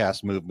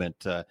podcast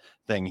movement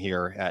thing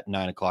here at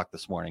 9:00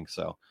 this morning.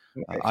 So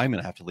I'm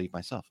going to have to leave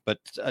myself. But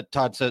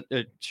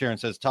Sharon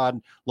says, Todd,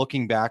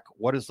 looking back,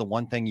 what is the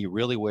one thing you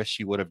really wish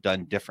you would have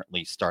done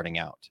differently starting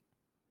out?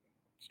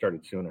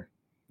 Started sooner.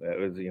 That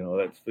was,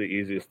 that's the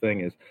easiest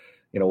thing is,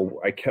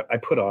 I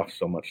put off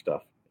so much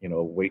stuff,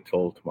 wait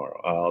till tomorrow.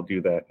 I'll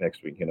do that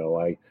next week.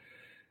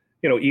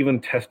 Even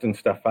testing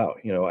stuff out,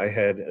 I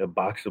had a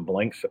box of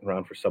blanks sitting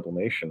around for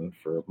sublimation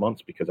for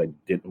months because I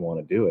didn't want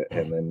to do it.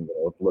 And then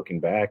looking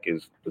back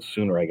is the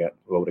sooner I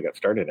would have got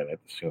started in it,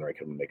 the sooner I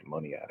could make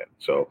money at it.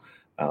 So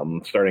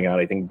starting out,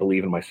 I think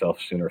believe in myself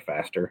sooner,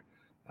 faster.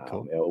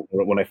 Cool.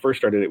 When I first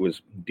started, it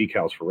was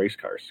decals for race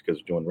cars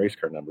because doing race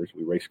car numbers,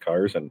 we race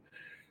cars and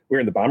we were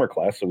in the bomber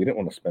class, so we didn't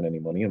want to spend any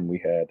money. And we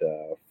had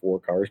 4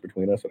 cars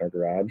between us in our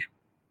garage.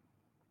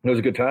 It was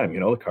a good time.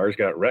 The cars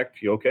got wrecked.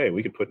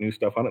 We could put new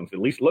stuff on them to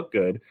at least look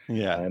good.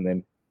 Yeah. And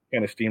then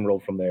kind of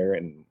steamrolled from there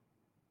and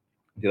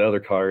did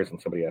other cars.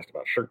 And somebody asked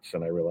about shirts.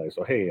 And I realized,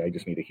 hey, I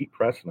just need a heat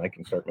press and I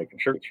can start making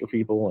shirts for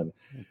people. And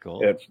cool.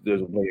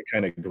 There's a way it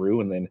kind of grew.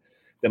 And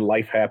then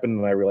life happened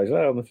and I realized,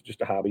 this is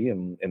just a hobby.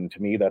 And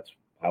to me, that's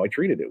how I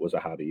treated it. It was a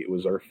hobby. It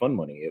was our fun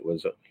money. It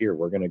was here,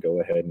 we're going to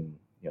go ahead and,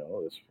 we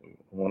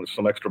want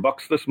some extra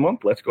bucks this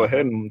month. Let's go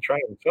ahead and try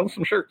and sell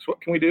some shirts.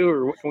 What can we do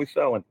or what can we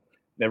sell? And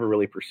never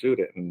really pursued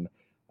it. And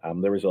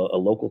there was a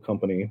local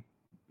company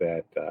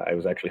that I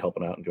was actually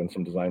helping out and doing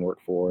some design work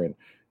for and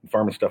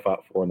farming stuff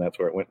out for, and that's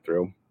where it went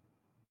through.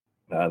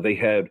 They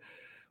had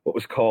what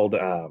was called,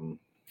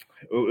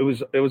 it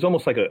was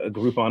almost like a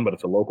Groupon, but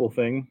it's a local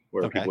thing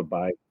where people would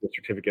buy the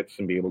certificates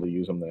and be able to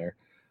use them there.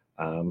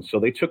 So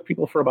they took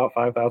people for about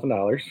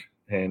 $5,000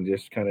 and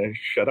just kind of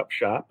shut up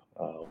shop.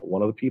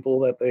 One of the people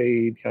that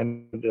they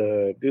kind of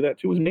do that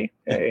to was me.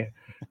 Hey,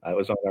 I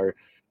was on our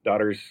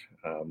daughter's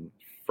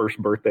first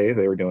birthday.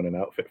 They were doing an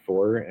outfit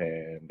for her,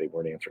 and they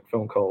weren't answering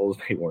phone calls.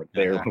 They weren't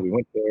there when we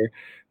went there.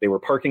 They were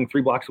parking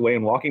 3 blocks away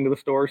and walking to the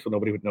store, so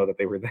nobody would know that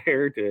they were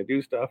there to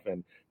do stuff,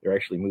 and they're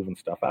actually moving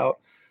stuff out.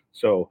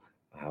 So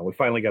we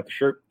finally got the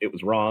shirt. It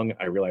was wrong.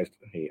 I realized,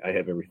 hey, I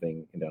have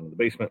everything down in the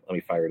basement. Let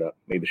me fire it up.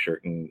 Made the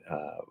shirt and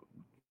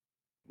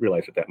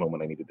realized at that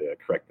moment I needed to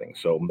correct things.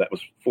 So that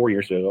was 4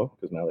 years ago,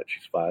 because now that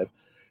she's 5.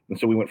 And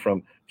so we went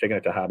from taking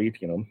it to hobby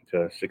to, to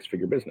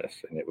 6-figure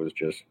business. And it was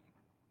just,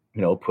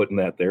 putting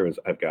that there is,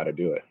 I've got to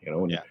do it,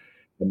 and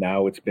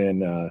now it's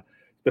been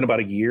about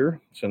a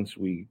year since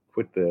we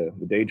quit the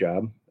day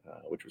job,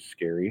 which was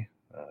scary.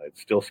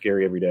 It's still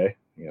scary every day.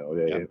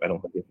 I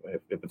don't think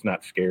if it's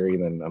not scary,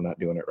 then I'm not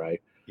doing it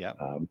right. Yeah.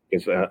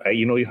 Because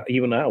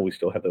even now we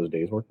still have those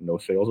days where no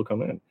sales will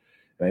come in.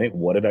 And I think,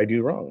 what did I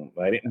do wrong?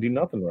 I didn't do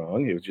nothing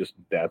wrong. It was just,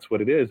 that's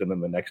what it is. And then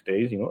the next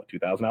day is, a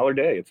 $2,000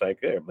 day. It's like,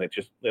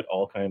 it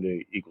all kind of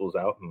equals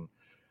out.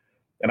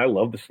 And I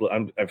love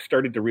I've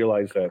started to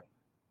realize that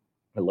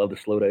I love the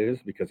slow days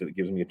because it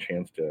gives me a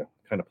chance to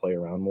kind of play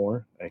around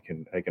more. I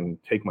can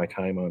take my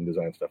time on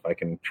design stuff. I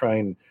can try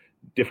and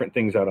different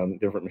things out on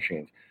different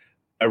machines.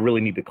 I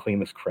really need to clean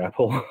this crap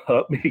hole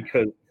up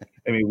because,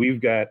 I mean,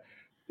 we've got,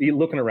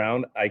 looking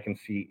around, I can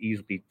see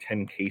easily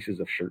 10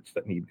 cases of shirts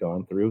that need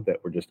gone through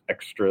that were just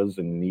extras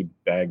and need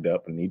bagged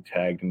up and need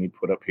tagged and need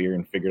put up here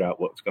and figured out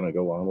what's going to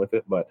go on with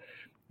it. But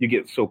you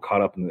get so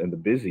caught up in the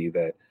busy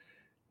that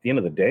at the end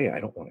of the day, I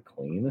don't want to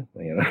clean,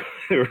 you know,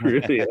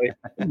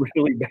 I'm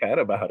really bad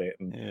about it.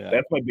 And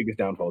that's my biggest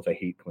downfall is I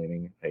hate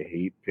cleaning. I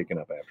hate picking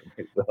up after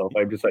myself.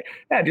 I'm just like,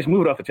 just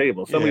move it off the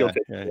table. Somebody will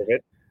take care of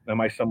it. And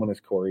my someone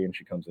is Corey, and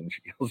she comes in and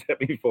she yells at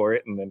me for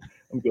it, and then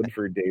I'm good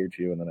for a day or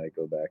two, and then I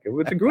go back.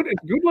 It's a good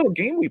little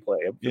game we play.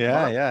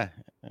 Yeah.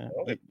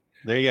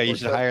 There you go. You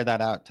should hire that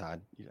out,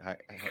 Todd. But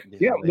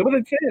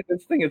the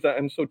thing is that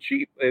I'm so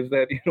cheap is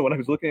that, you know, when I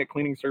was looking at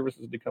cleaning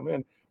services to come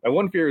in, my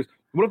one fear is,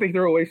 what if they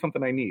throw away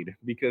something I need?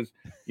 Because,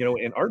 you know,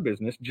 in our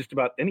business, just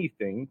about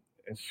anything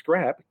and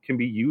scrap can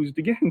be used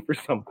again for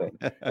something.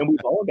 And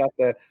we've all got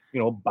that, you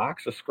know,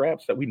 box of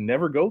scraps that we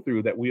never go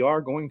through that we are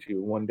going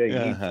to one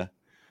day.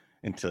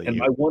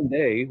 My one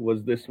day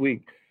was this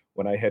week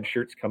when I had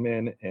shirts come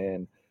in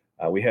and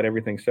we had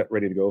everything set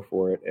ready to go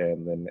for it.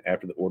 And then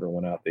after the order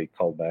went out, they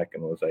called back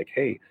and was like,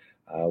 hey,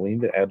 we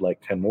need to add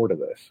like 10 more to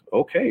this.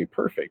 Okay,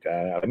 perfect.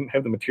 I didn't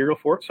have the material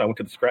for it. So I went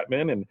to the scrap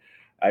bin and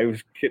I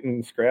was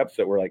getting scraps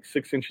that were like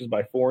 6 inches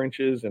by 4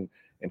 inches and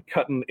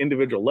cutting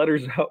individual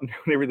letters out and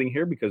doing everything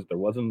here because there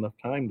wasn't enough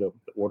time to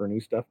order new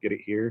stuff, get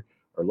it here.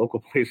 Our local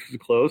place was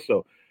closed.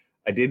 So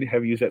I did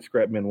have used that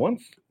scrap bin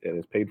once. It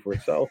has paid for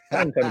itself.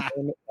 I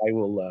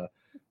will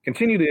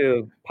continue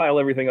to pile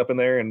everything up in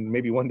there and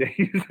maybe one day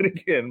use it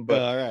again.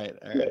 But all right.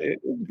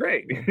 It was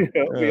great.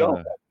 We all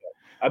have that.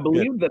 I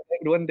believed that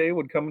one day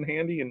would come in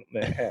handy, and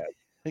it has.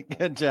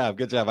 Good job.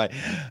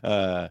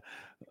 I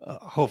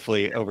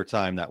hopefully over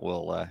time that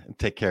will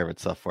take care of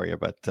itself for you.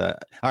 But all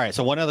right.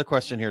 So one other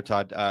question here,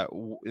 Todd.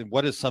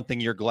 What is something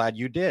you're glad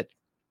you did?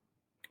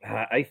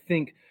 I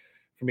think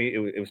for me,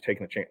 it was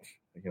taking a chance.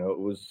 You know, it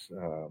was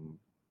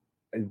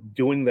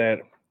doing that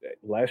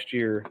last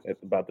year at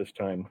about this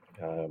time.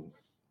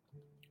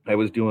 I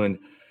was doing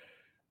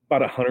about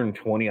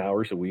 120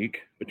 hours a week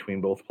between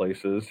both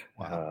places.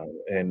 Wow.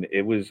 And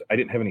I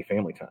didn't have any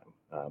family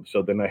time.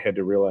 So then I had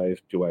to realize,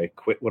 do I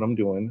quit what I'm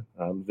doing,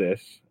 and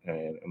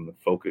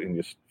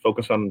just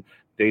focus on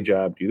day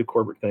job, do the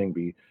corporate thing,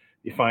 be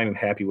fine and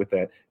happy with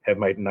that, have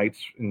my nights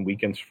and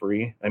weekends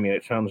free. I mean,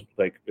 it sounds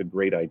like a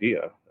great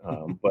idea,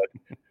 but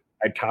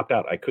I topped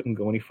out. I couldn't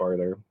go any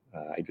farther.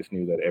 I just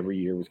knew that every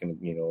year was going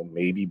to, you know,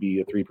 maybe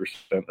be a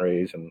 3%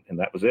 raise, and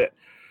that was it.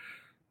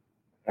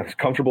 I was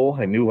comfortable.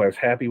 I knew I was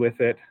happy with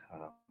it.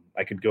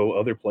 I could go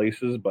other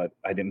places, but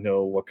I didn't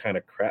know what kind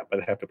of crap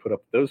I'd have to put up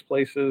at those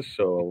places.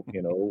 So,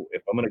 you know,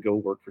 if I'm going to go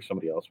work for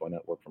somebody else, why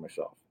not work for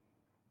myself?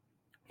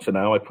 So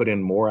now I put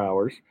in more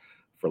hours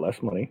for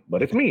less money,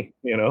 but it's me.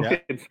 You know,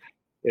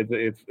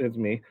 it's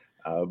me.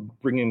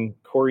 Bringing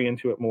Corey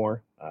into it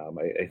more.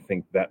 I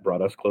think that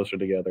brought us closer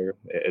together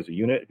as a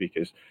unit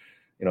because,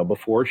 you know,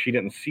 before she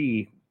didn't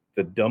see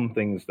the dumb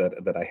things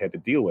that I had to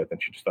deal with,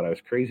 and she just thought I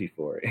was crazy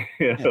for it.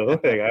 You know,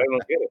 like, I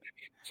don't get it.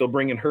 So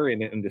bringing her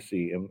in and to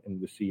see,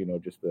 you know,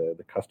 just the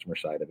customer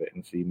side of it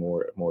and see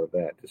more of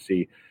that, to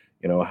see,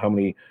 you know, how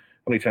many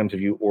times have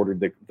you ordered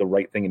the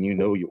right thing and you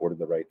know you ordered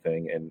the right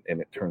thing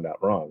and it turned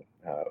out wrong.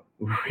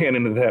 We ran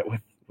into that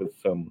with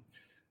some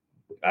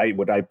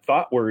what I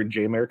thought were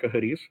J America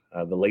hoodies,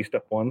 the laced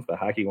up ones, the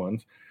hockey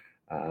ones.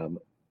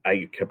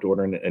 I kept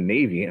ordering a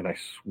navy, and I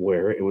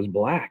swear it was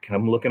black.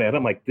 I'm looking at it,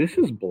 I'm like, this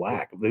is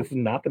black. This is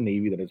not the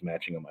navy that is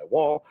matching on my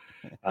wall.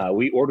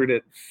 We ordered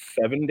it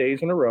 7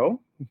 days in a row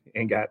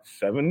and got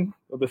 7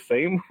 of the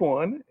same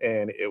one,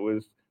 and it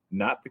was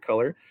not the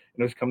color.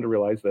 And I was come to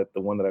realize that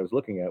the one that I was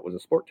looking at was a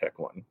Sport Tech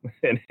one.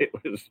 And it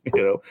was,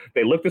 you know,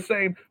 they look the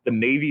same. The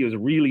navy is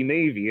really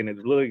navy, and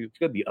it's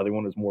good. The other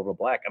one is more of a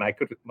black. And I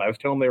was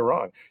telling them they were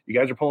wrong. You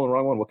guys are pulling the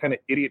wrong one. What kind of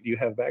idiot do you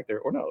have back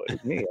there? Or no,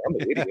 it's me. I'm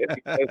the idiot.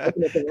 I was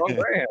looking at the wrong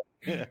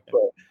brand.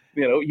 But,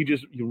 you know,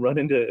 you run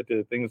into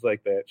things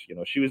like that. You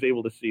know, she was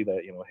able to see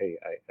that, you know, hey,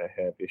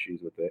 I have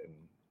issues with it.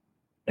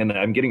 And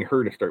I'm getting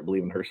her to start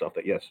believing herself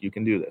that, yes, you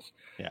can do this.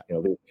 Yeah. You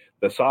know,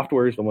 the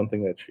software is the one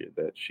thing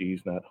that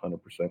she's not 100%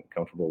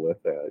 comfortable with.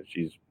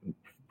 She's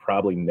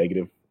probably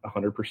negative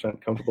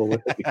 100% comfortable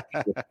with it.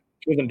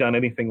 She hasn't done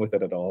anything with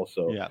it at all.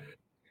 So, yeah.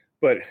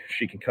 But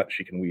she can cut,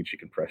 she can weed, she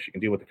can press, she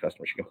can deal with the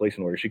customer, she can place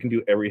an order, she can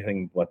do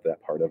everything but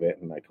that part of it.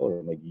 And I told her,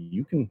 I'm like,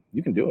 you can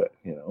do it,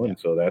 you know. Yeah. And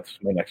so that's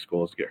my next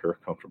goal, is to get her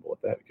comfortable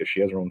with that, because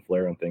she has her own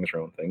flair on things,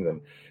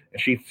 and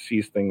she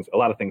sees things, a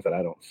lot of things that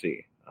I don't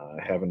see.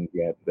 Haven't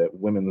yet that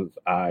women's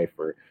eye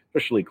for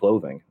especially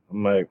clothing.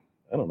 I'm like,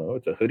 I don't know,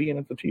 it's a hoodie and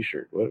it's a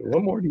t-shirt.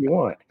 What more do you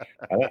want?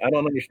 I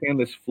don't understand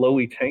this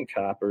flowy tank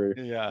top or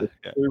this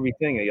curvy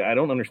thing. I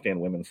don't understand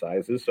women's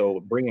sizes.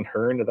 So bringing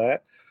her into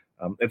that,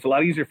 it's a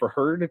lot easier for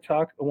her to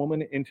talk a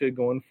woman into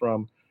going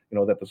from, you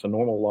know, that's a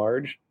normal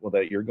large, well,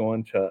 that you're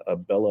going to a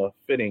Bella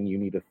fitting, you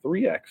need a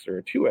 3X or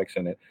a 2X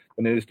in it,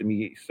 than it is to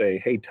me say,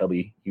 hey,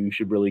 Tubby, you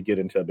should really get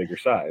into a bigger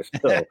size.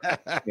 So,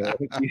 you know,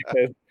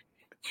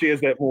 She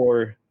has that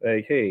more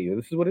like, hey,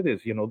 this is what it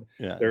is.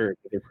 Yeah. They're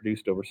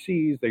produced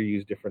overseas. They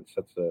use different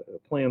sets of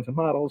plans and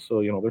models.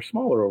 So, they're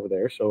smaller over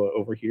there. So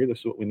over here, this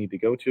is what we need to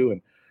go to. And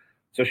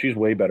so she's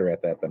way better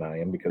at that than I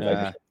am because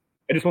I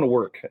just want to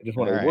work. I just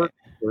want to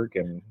work.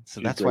 And so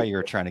that's why you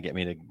were trying to get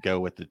me to go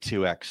with the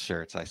 2X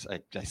shirts. I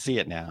see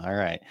it now. All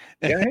right.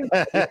 Yeah.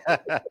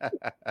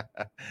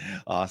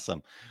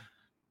 Awesome.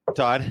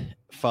 Todd,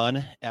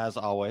 fun as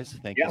always.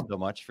 Thank you so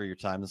much for your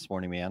time this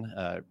morning, man.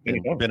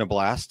 Been a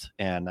blast,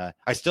 and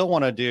I still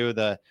want to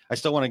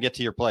get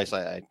to your place.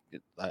 I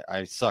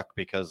suck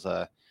because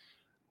I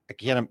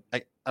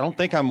don't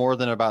think I'm more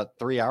than about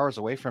 3 hours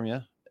away from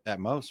you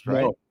at most,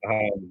 right?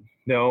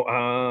 No.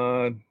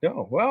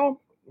 Well,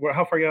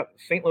 how far you out?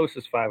 St. Louis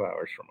is 5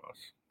 hours from us.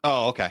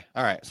 Oh, okay.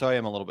 All right. So I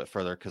am a little bit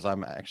further because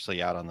I'm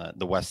actually out on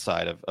the west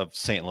side of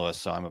St. Louis.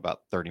 So I'm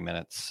about 30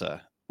 minutes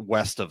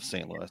west of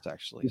St.Louis,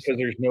 actually. Because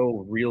there's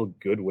no real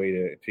good way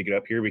to get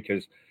up here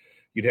because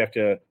you'd have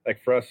to,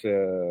 like for us,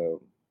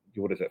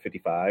 what is that,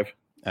 55?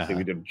 So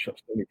we did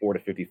 74 to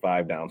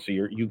 55 down. So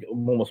you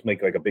almost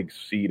make like a big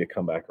C to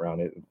come back around.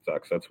 It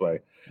sucks. That's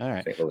why. All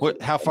right.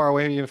 How far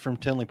away are you from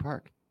Tinley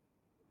Park?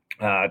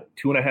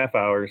 2.5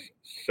 hours,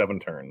 7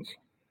 turns.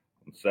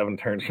 7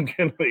 turns from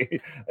Tinley.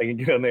 I can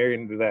get on there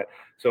and do that.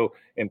 So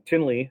in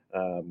Tinley,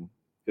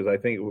 because I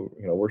think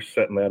we're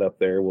setting that up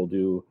there. We'll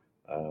do.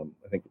 I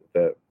think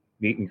the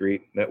meet and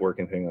greet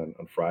networking thing on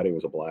Friday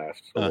was a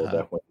blast. So we'll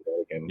definitely do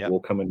that again. Yep. We'll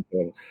come in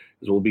because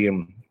we'll be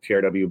in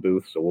TRW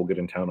booth. So we'll get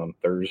in town on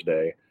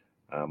Thursday,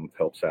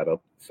 help set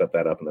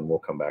that up, and then we'll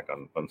come back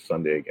on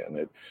Sunday again.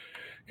 It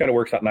kind of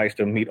works out nice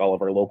to meet all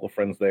of our local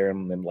friends there.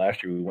 And then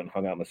last year we went and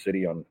hung out in the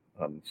city on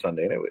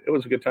Sunday, and it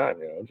was a good time.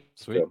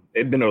 Sweet.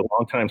 It'd been a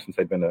long time since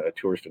I'd been a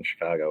tourist in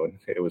Chicago, and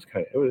it was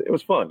fun.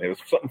 It was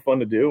something fun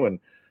to do,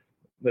 and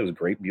it was a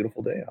great,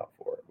 beautiful day out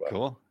for it. But,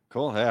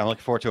 Cool. Hey, I'm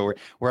looking forward to it.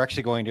 We're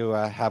actually going to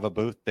have a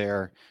booth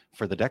there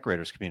for the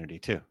decorators community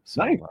too.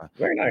 So, nice.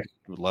 Very nice.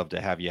 We'd love to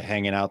have you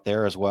hanging out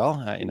there as well.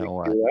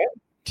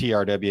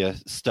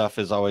 TRW stuff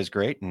is always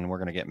great, and we're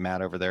going to get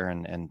Matt over there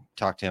and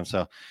talk to him.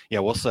 So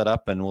we'll set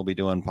up and we'll be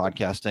doing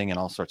podcasting and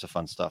all sorts of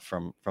fun stuff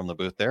from the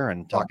booth there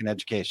and talking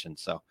education.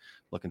 So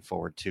looking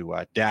forward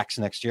to DAX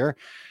next year.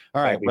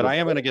 All right. But I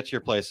am going to get to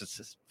your place. It's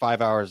just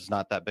 5 hours is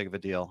not that big of a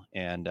deal.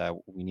 And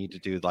we need to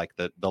do like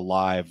the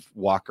live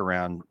walk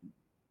around,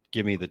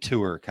 give me the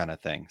tour kind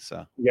of thing.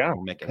 So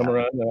we'll make it come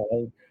happen.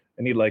 around.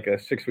 I need like a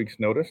 6 weeks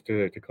notice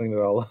to clean it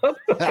all up.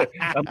 The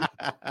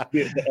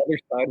other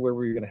side where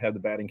we're going to have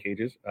the batting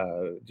cages,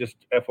 just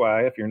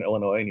FYI, if you're in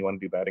Illinois and you want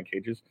to do batting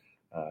cages,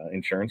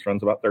 insurance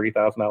runs about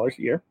 $30,000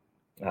 a year.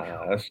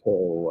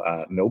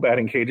 So no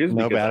batting cages.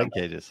 No batting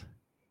cages.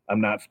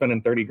 I'm not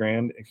spending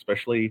 $30,000,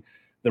 especially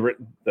the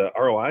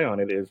ROI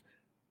on it is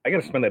I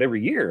got to spend that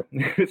every year.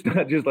 It's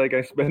not just like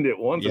I spend it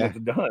once and it's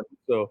done.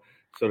 So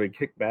to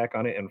kick back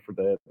on it, and for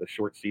the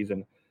short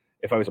season,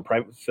 if I was a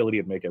private facility,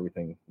 it'd make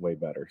everything way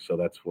better. So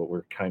that's what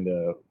we're kind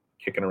of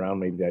kicking around,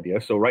 maybe the idea.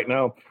 So right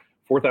now,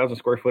 4,000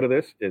 square foot of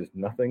this is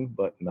nothing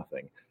but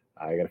nothing.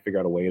 I got to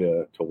figure out a way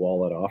to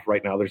wall it off.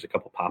 Right now, there's a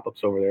couple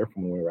pop-ups over there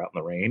from when we were out in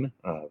the rain.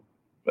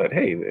 But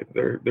hey,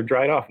 they're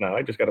dried off now.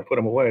 I just got to put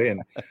them away,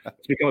 and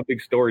it's become a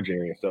big storage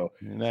area. So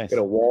nice. Got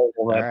to wall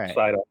that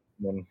side up,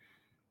 and then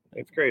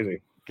it's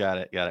crazy. Got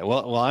it.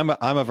 Well, I'm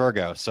a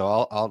Virgo,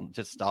 so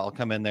I'll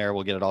come in there.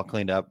 We'll get it all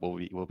cleaned up.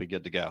 We'll be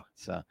good to go.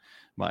 So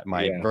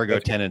my Virgo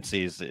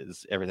tendencies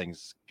is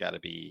everything's got to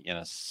be in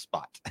a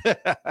spot.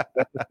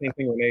 That's the same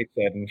thing Renee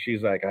said, and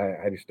she's like,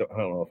 I don't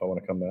know if I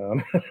want to come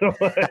down.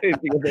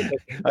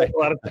 A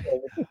lot of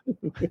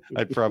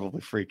I'd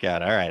probably freak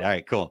out. All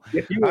right, cool.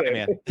 Yes, all right,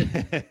 man.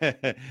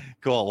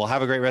 Cool. Well,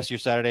 have a great rest of your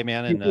Saturday,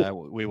 man, and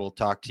we will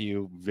talk to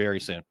you very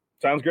soon.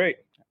 Sounds great.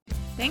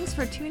 Thanks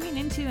for tuning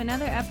into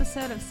another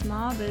episode of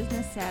Small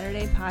Business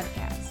Saturday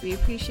Podcast. We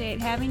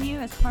appreciate having you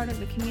as part of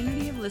the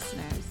community of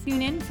listeners.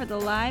 Tune in for the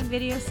live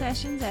video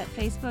sessions at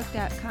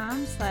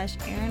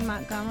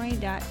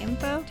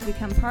facebook.com/AaronMontgomery.info to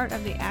become part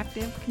of the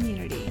active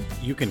community.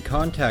 You can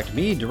contact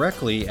me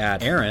directly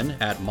at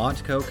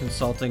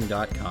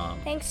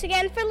Aaron@montcoconsulting.com. Thanks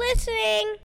again for listening.